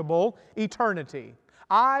unchangeable eternity.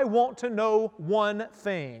 I want to know one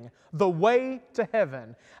thing, the way to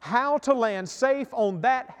heaven, how to land safe on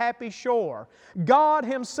that happy shore. God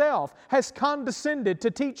Himself has condescended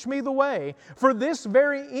to teach me the way. For this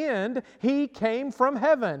very end He came from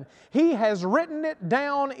heaven. He has written it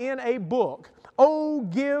down in a book. Oh,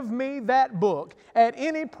 give me that book. At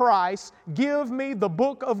any price, give me the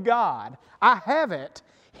book of God. I have it.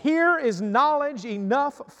 Here is knowledge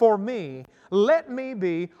enough for me. Let me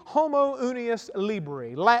be homo unius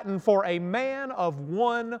libri, Latin for a man of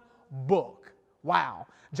one book." Wow.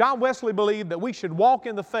 John Wesley believed that we should walk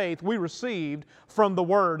in the faith we received from the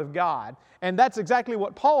Word of God. And that's exactly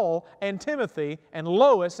what Paul and Timothy and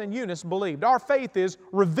Lois and Eunice believed. Our faith is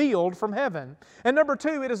revealed from heaven. And number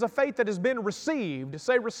two, it is a faith that has been received.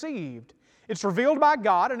 Say received. It's revealed by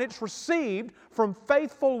God and it's received from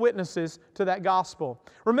faithful witnesses to that gospel.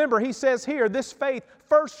 Remember, he says here, this faith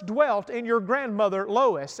first dwelt in your grandmother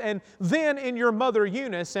Lois and then in your mother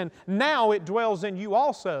Eunice, and now it dwells in you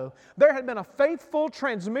also. There had been a faithful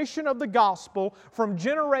transmission of the gospel from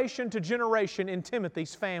generation to generation in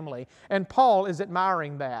Timothy's family, and Paul is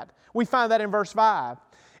admiring that. We find that in verse 5.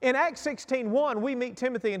 In Acts 16:1, we meet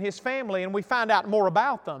Timothy and his family and we find out more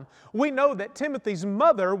about them. We know that Timothy's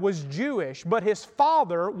mother was Jewish, but his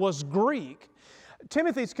father was Greek.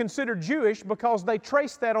 Timothy's considered Jewish because they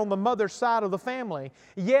trace that on the mother's side of the family.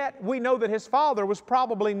 Yet, we know that his father was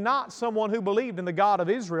probably not someone who believed in the God of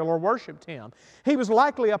Israel or worshiped Him. He was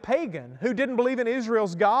likely a pagan who didn't believe in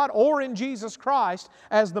Israel's God or in Jesus Christ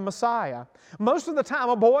as the Messiah. Most of the time,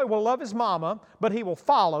 a boy will love his mama, but he will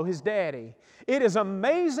follow his daddy. It is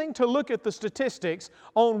amazing to look at the statistics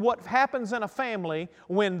on what happens in a family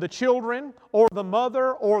when the children or the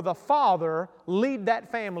mother or the father lead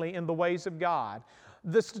that family in the ways of God.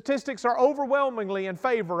 The statistics are overwhelmingly in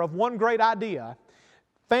favor of one great idea.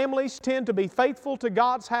 Families tend to be faithful to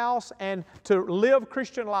God's house and to live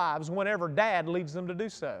Christian lives whenever Dad leads them to do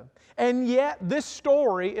so. And yet, this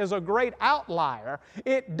story is a great outlier.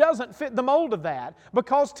 It doesn't fit the mold of that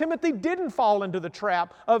because Timothy didn't fall into the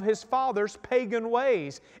trap of his father's pagan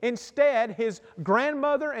ways. Instead, his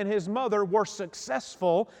grandmother and his mother were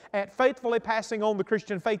successful at faithfully passing on the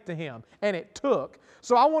Christian faith to him, and it took.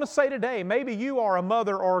 So I want to say today, maybe you are a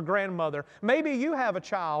mother or a grandmother. Maybe you have a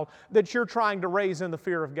child that you're trying to raise in the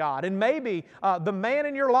fear of God. And maybe the man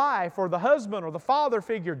in your life or the husband or the father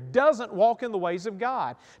figure doesn't walk in the ways of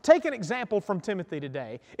God. Take an example from Timothy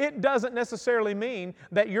today. It doesn't necessarily mean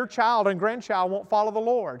that your child and grandchild won't follow the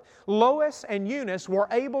Lord. Lois and Eunice were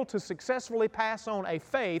able to successfully pass on a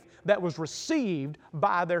faith that was received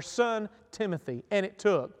by their son Timothy, and it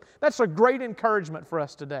took. That's a great encouragement for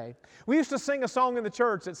us today. We used to sing a song in the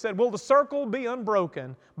church that said, "Will the circle be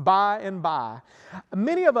unbroken by and by?"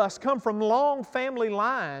 Many of us come from long family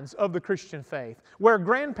lines of the Christian faith where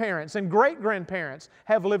grandparents and great-grandparents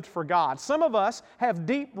have lived for God. Some of us have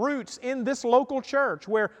deep roots in this local church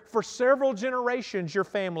where for several generations your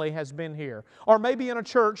family has been here, or maybe in a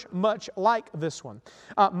church much like this one.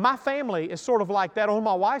 My family is sort of like that on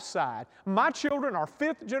my wife's side. My children are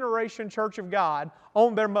fifth-generation Church of God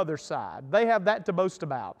on their mother's side. They have that to boast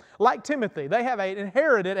about. Like Timothy, they have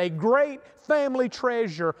inherited a great family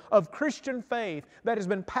treasure of Christian faith that has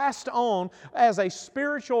been passed on as a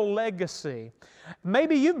spiritual legacy.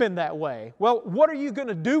 Maybe you've been that way. Well, what are you going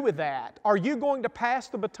to do with that? Are you going to pass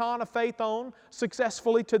the baton of faith on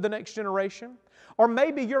successfully to the next generation? Or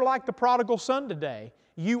maybe you're like the prodigal son today.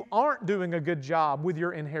 You aren't doing a good job with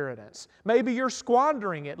your inheritance. Maybe you're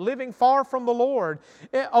squandering it, living far from the Lord,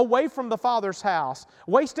 away from the Father's house,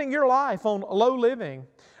 wasting your life on low living.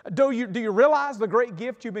 Do you realize the great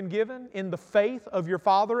gift you've been given in the faith of your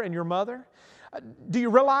father and your mother? Do you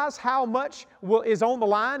realize how much is on the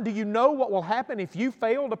line? Do you know what will happen if you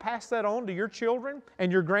fail to pass that on to your children and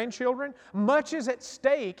your grandchildren? Much is at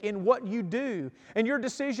stake in what you do. And your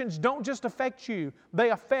decisions don't just affect you,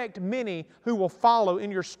 they affect many who will follow in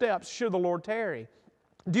your steps should the Lord tarry.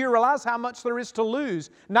 Do you realize how much there is to lose,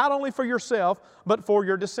 not only for yourself, but for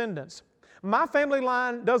your descendants? My family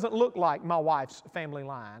line doesn't look like my wife's family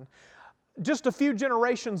line. just a few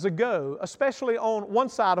generations ago, especially on one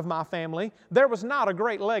side of my family, there was not a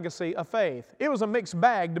great legacy of faith. It was a mixed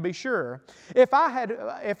bag, to be sure.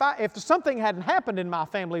 If something hadn't happened in my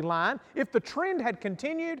family line, if the trend had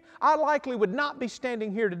continued, I likely would not be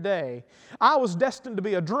standing here today. I was destined to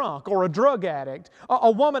be a drunk or a drug addict,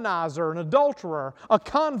 a womanizer, an adulterer, a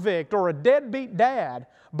convict, or a deadbeat dad.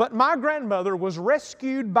 But my grandmother was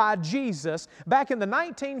rescued by Jesus back in the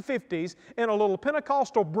 1950s in a little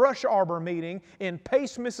Pentecostal brush arbor meeting in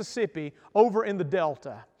Pace, Mississippi, over in the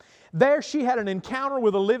Delta. There she had an encounter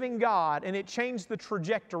with a living God, and it changed the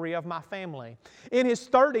trajectory of my family. In his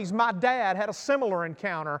 30s, my dad had a similar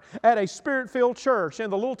encounter at a Spirit-filled church in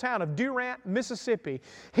the little town of Durant, Mississippi.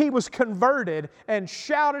 He was converted and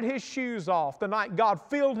shouted his shoes off the night God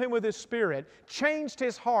filled him with His Spirit, changed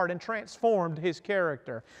his heart, and transformed his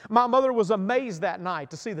character. My mother was amazed that night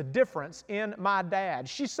to see the difference in my dad.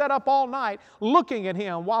 She sat up all night looking at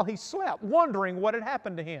him while he slept, wondering what had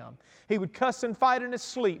happened to him. He would cuss and fight in his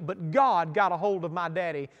sleep, but God got a hold of my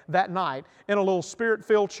daddy that night in a little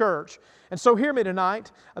Spirit-filled church. And so hear me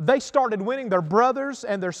tonight. They started winning their brothers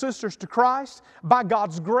and their sisters to Christ. By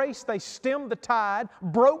God's grace, they stemmed the tide,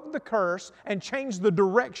 broke the curse, and changed the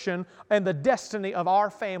direction and the destiny of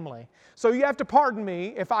our family. So you have to pardon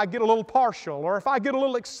me if I get a little partial or if I get a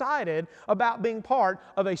little excited about being part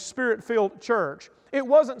of a Spirit-filled church. It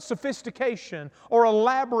wasn't sophistication or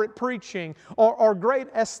elaborate preaching or great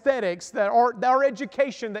aesthetics or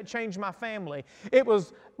education that changed my family. It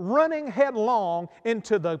was running headlong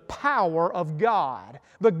into the power of God,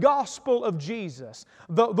 the gospel of Jesus,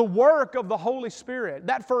 the work of the Holy Spirit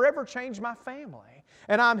that forever changed my family.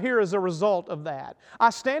 And I'm here as a result of that. I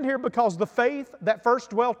stand here because the faith that first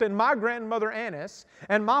dwelt in my grandmother Annis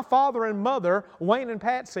and my father and mother, Wayne and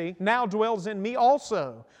Patsy, now dwells in me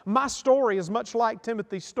also. My story is much like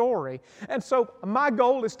Timothy's story. And so my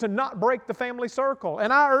goal is to not break the family circle.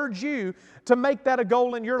 And I urge you to make that a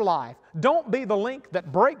goal in your life. Don't be the link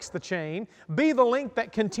that breaks the chain. Be the link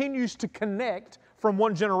that continues to connect from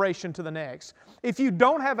one generation to the next. If you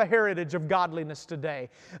don't have a heritage of godliness today,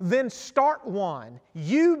 then start one.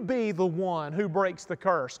 You be the one who breaks the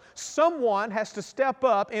curse. Someone has to step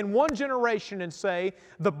up in one generation and say,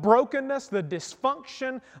 the brokenness, the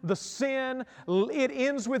dysfunction, the sin, it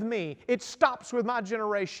ends with me. It stops with my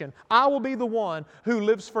generation. I will be the one who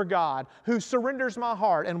lives for God, who surrenders my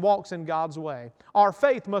heart and walks in God's way. Our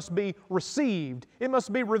faith must be received. It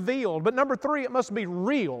must be revealed. But number 3, it must be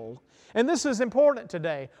real. And this is important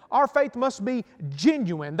today. Our faith must be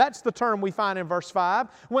genuine. That's the term we find in verse 5.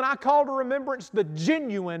 When I call to remembrance the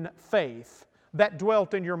genuine faith that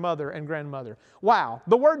dwelt in your mother and grandmother. Wow.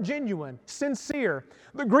 The word genuine, sincere.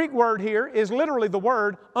 The Greek word here is literally the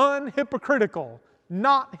word unhypocritical.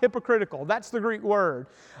 Not hypocritical. That's the Greek word.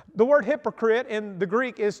 The word hypocrite in the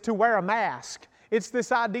Greek is to wear a mask. It's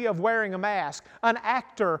this idea of wearing a mask. An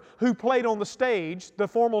actor who played on the stage, the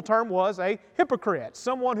formal term was a hypocrite.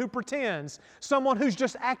 Someone who pretends. Someone who's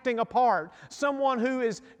just acting a part. Someone who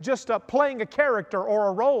is just playing a character or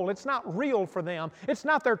a role. It's not real for them. It's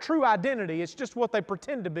not their true identity. It's just what they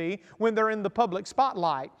pretend to be when they're in the public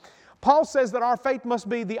spotlight. Paul says that our faith must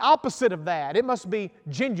be the opposite of that. It must be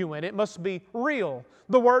genuine. It must be real.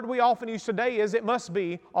 The word we often use today is it must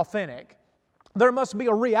be authentic. There must be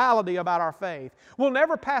a reality about our faith. We'll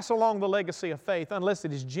never pass along the legacy of faith unless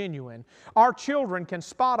it is genuine. Our children can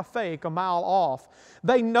spot a fake a mile off.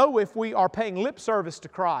 They know if we are paying lip service to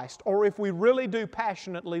Christ or if we really do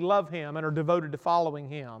passionately love Him and are devoted to following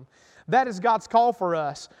Him. That is God's call for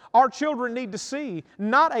us. Our children need to see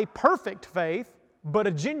not a perfect faith, but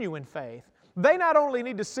a genuine faith. They not only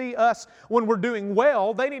need to see us when we're doing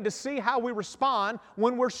well, they need to see how we respond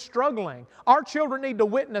when we're struggling. Our children need to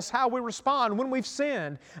witness how we respond when we've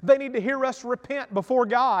sinned. They need to hear us repent before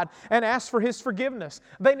God and ask for His forgiveness.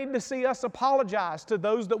 They need to see us apologize to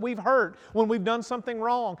those that we've hurt when we've done something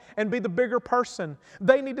wrong and be the bigger person.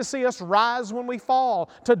 They need to see us rise when we fall,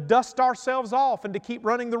 to dust ourselves off and to keep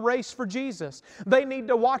running the race for Jesus. They need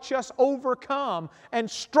to watch us overcome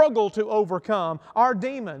and struggle to overcome our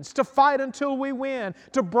demons, to fight until we win,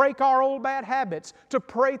 to break our old bad habits, to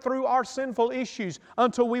pray through our sinful issues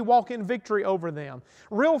until we walk in victory over them.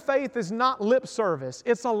 Real faith is not lip service,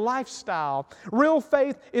 it's a lifestyle. Real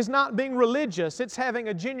faith is not being religious, it's having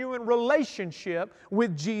a genuine relationship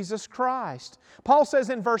with Jesus Christ. Paul says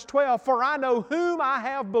in verse 12, "For I know whom I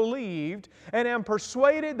have believed and am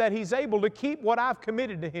persuaded that He's able to keep what I've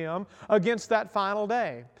committed to Him against that final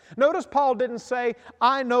day." Notice Paul didn't say,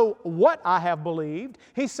 "I know what I have believed."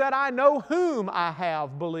 He said, "I know whom I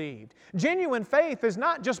have believed. Genuine faith is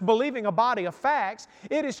not just believing a body of facts,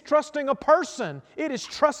 it is trusting a person. It is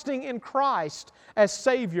trusting in Christ as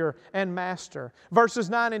Savior and Master. Verses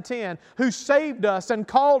 9 and 10, who saved us and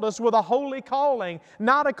called us with a holy calling,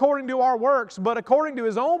 not according to our works, but according to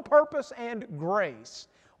His own purpose and grace.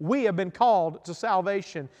 We have been called to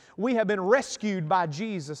salvation. We have been rescued by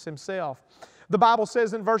Jesus Himself. The Bible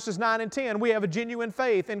says in verses 9 and 10, we have a genuine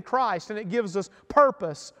faith in Christ, and it gives us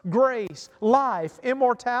purpose, grace, life,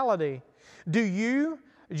 immortality. Do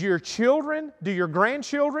your children, do your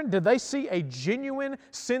grandchildren, do they see a genuine,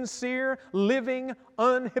 sincere, living,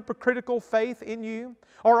 unhypocritical faith in you?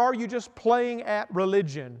 Or are you just playing at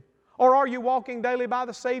religion? Or are you walking daily by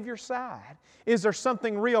the Savior's side? Is there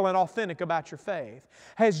something real and authentic about your faith?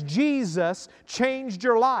 Has Jesus changed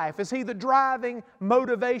your life? Is He the driving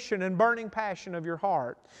motivation and burning passion of your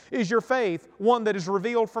heart? Is your faith one that is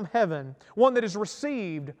revealed from heaven? One that is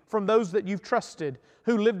received from those that you've trusted,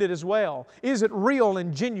 who lived it as well? Is it real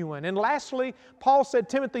and genuine? And lastly, Paul said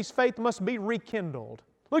Timothy's faith must be rekindled.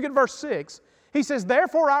 Look at verse 6. He says,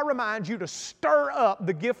 therefore I remind you to stir up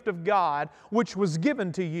the gift of God which was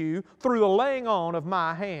given to you through the laying on of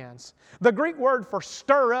my hands. The Greek word for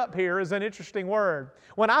stir up here is an interesting word.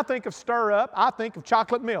 When I think of stir up, I think of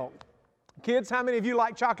chocolate milk. Kids, how many of you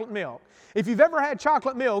like chocolate milk? If you've ever had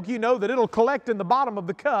chocolate milk, you know that it'll collect in the bottom of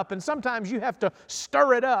the cup, and sometimes you have to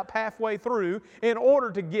stir it up halfway through in order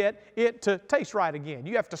to get it to taste right again.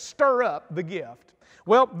 You have to stir up the gift.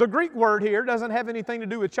 Well, the Greek word here doesn't have anything to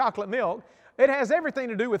do with chocolate milk. It has everything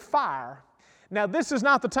to do with fire. Now, this is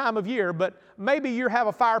not the time of year, but maybe you have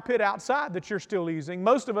a fire pit outside that you're still using.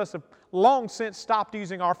 Most of us have long since stopped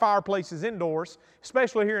using our fireplaces indoors,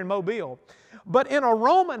 especially here in Mobile. But in a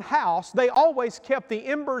Roman house, they always kept the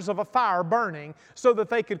embers of a fire burning so that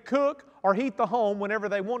they could cook or heat the home whenever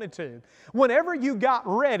they wanted to. Whenever you got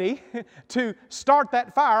ready to start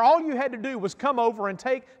that fire, all you had to do was come over and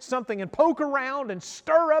take something and poke around and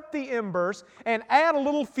stir up the embers and add a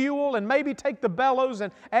little fuel and maybe take the bellows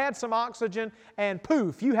and add some oxygen, and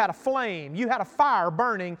poof, you had a flame. You had a fire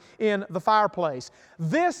burning in the fireplace.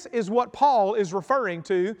 This is what Paul is referring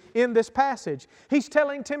to in this passage. He's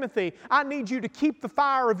telling Timothy, I need you to keep the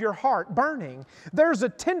fire of your heart burning. There's a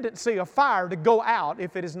tendency of fire to go out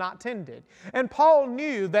if it is not tended. And Paul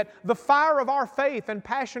knew that the fire of our faith and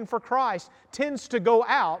passion for Christ tends to go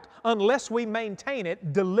out unless we maintain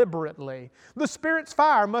it deliberately. The Spirit's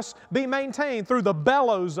fire must be maintained through the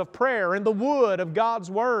bellows of prayer and the wood of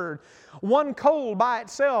God's Word. One coal by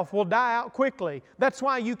itself will die out quickly. That's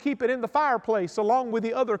why you keep it in the fireplace along with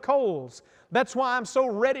the other coals. That's why I'm so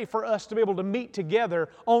ready for us to be able to meet together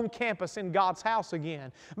on campus in God's house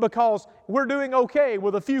again, because we're doing okay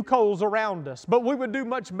with a few coals around us, but we would do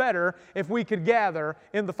much better if we could gather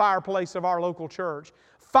in the fireplace of our local church.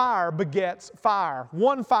 Fire begets fire.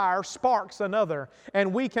 One fire sparks another,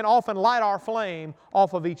 and we can often light our flame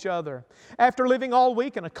off of each other. After living all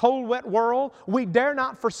week in a cold, wet world, we dare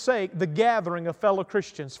not forsake the gathering of fellow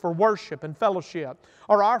Christians for worship and fellowship,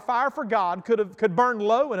 or our fire for God could burn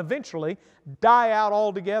low and eventually die out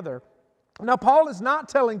altogether. Now, Paul is not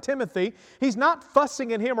telling Timothy, he's not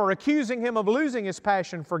fussing at him or accusing him of losing his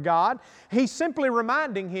passion for God. He's simply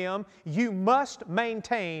reminding him, you must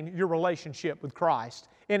maintain your relationship with Christ.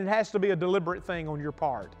 And it has to be a deliberate thing on your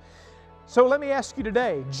part. So let me ask you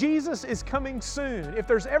today, Jesus is coming soon. If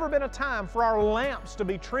there's ever been a time for our lamps to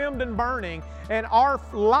be trimmed and burning and our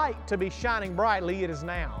light to be shining brightly, it is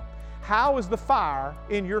now. How is the fire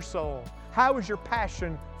in your soul? How is your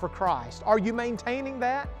passion for Christ? Are you maintaining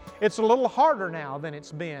that? It's a little harder now than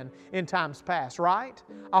it's been in times past, right?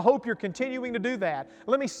 I hope you're continuing to do that.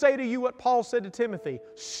 Let me say to you what Paul said to Timothy.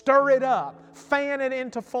 Stir it up. Fan it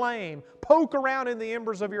into flame. Poke around in the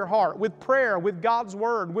embers of your heart with prayer, with God's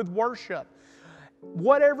Word, with worship.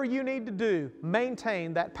 Whatever you need to do,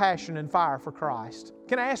 maintain that passion and fire for Christ.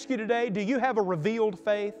 Can I ask you today, do you have a revealed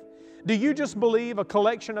faith? Do you just believe a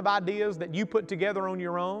collection of ideas that you put together on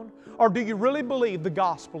your own? Or do you really believe the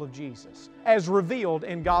gospel of Jesus as revealed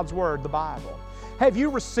in God's Word, the Bible? Have you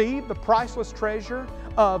received the priceless treasure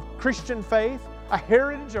of Christian faith, a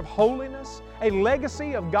heritage of holiness, a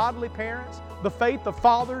legacy of godly parents, the faith of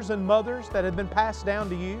fathers and mothers that have been passed down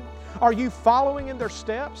to you? Are you following in their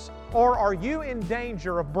steps, or are you in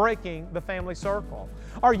danger of breaking the family circle?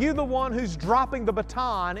 Are you the one who's dropping the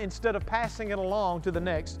baton instead of passing it along to the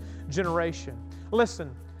next generation?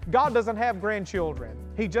 Listen, God doesn't have grandchildren.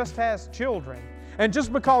 He just has children. And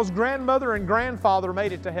just because grandmother and grandfather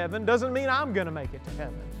made it to heaven doesn't mean I'm going to make it to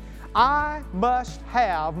heaven. I must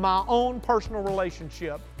have my own personal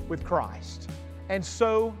relationship with Christ. And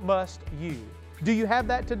so must you. Do you have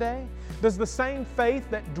that today? Does the same faith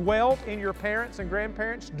that dwelt in your parents and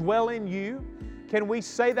grandparents dwell in you? Can we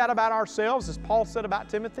say that about ourselves, as Paul said about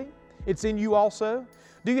Timothy? It's in you also.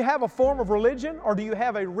 Do you have a form of religion, or do you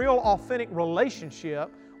have a real authentic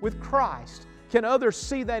relationship with Christ? Can others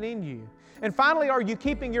see that in you? And finally, are you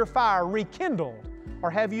keeping your fire rekindled, or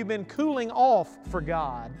have you been cooling off for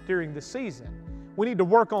God during the season? We need to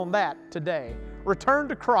work on that today. Return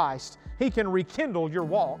to Christ. He can rekindle your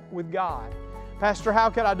walk with God. Pastor, how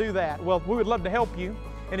could I do that? Well, we would love to help you.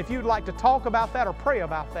 And if you'd like to talk about that or pray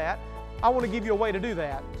about that, I want to give you a way to do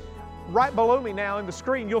that. Right below me now in the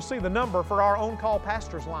screen, you'll see the number for our on-call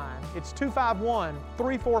pastor's line. It's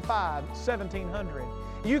 251-345-1700.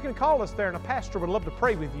 You can call us there, and a pastor would love to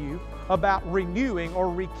pray with you about renewing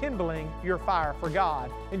or rekindling your fire for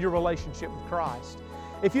God in your relationship with Christ.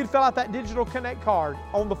 If you'd fill out that digital connect card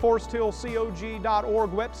on the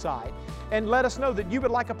foresthillcog.org website and let us know that you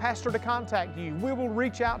would like a pastor to contact you, we will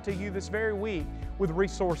reach out to you this very week with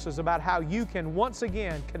resources about how you can once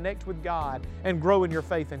again connect with God and grow in your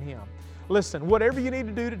faith in Him. Listen, whatever you need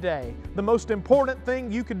to do today, the most important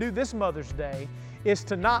thing you can do this Mother's Day is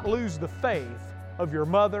to not lose the faith of your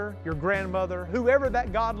mother, your grandmother, whoever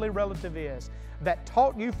that godly relative is that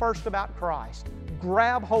taught you first about Christ.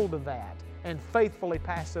 Grab hold of that and faithfully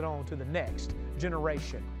pass it on to the next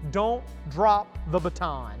generation. Don't drop the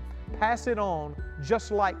baton. Pass it on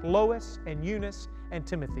just like Lois and Eunice and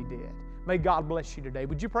Timothy did. May God bless you today.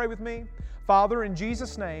 Would you pray with me? Father, in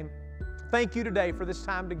Jesus' name, thank you today for this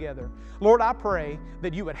time together. Lord, I pray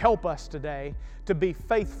that you would help us today to be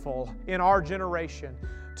faithful in our generation,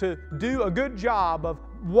 to do a good job of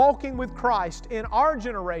walking with Christ in our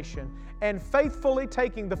generation and faithfully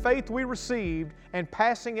taking the faith we received and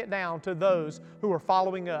passing it down to those who are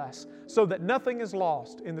following us so that nothing is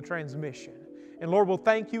lost in the transmission. And Lord, we'll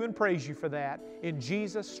thank you and praise you for that. In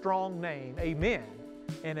Jesus' strong name, amen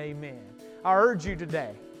and amen. I urge you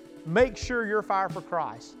today, make sure your fire for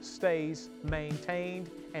Christ stays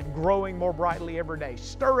maintained and growing more brightly every day.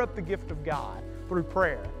 Stir up the gift of God through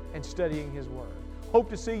prayer and studying His Word. Hope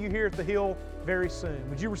to see you here at the Hill very soon.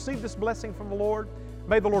 Would you receive this blessing from the Lord?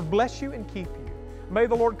 May the Lord bless you and keep you. May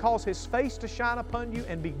the Lord cause His face to shine upon you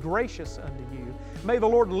and be gracious unto you. May the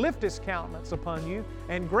Lord lift His countenance upon you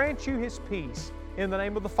and grant you His peace. In the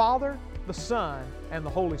name of the Father, the Son, and the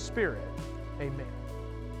Holy Spirit. Amen.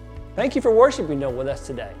 Thank you for worshiping with us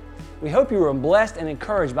today. We hope you were blessed and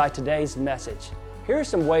encouraged by today's message. Here are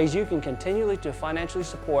some ways you can continually to financially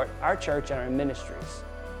support our church and our ministries.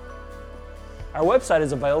 Our website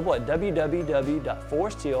is available at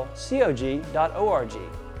www.foresthillcog.org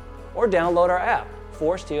or download our app,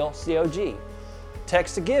 Forest Hill COG.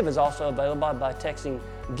 Text to Give is also available by texting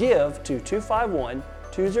GIVE to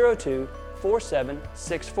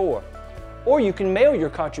 251-202-4764. Or you can mail your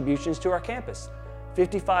contributions to our campus,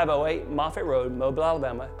 5508 Moffett Road, Mobile,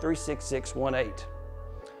 Alabama 36618.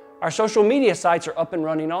 Our social media sites are up and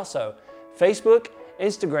running also, Facebook,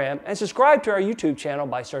 Instagram, and subscribe to our YouTube channel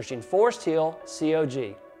by searching Forest Hill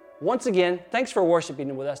COG. Once again, thanks for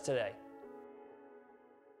worshiping with us today.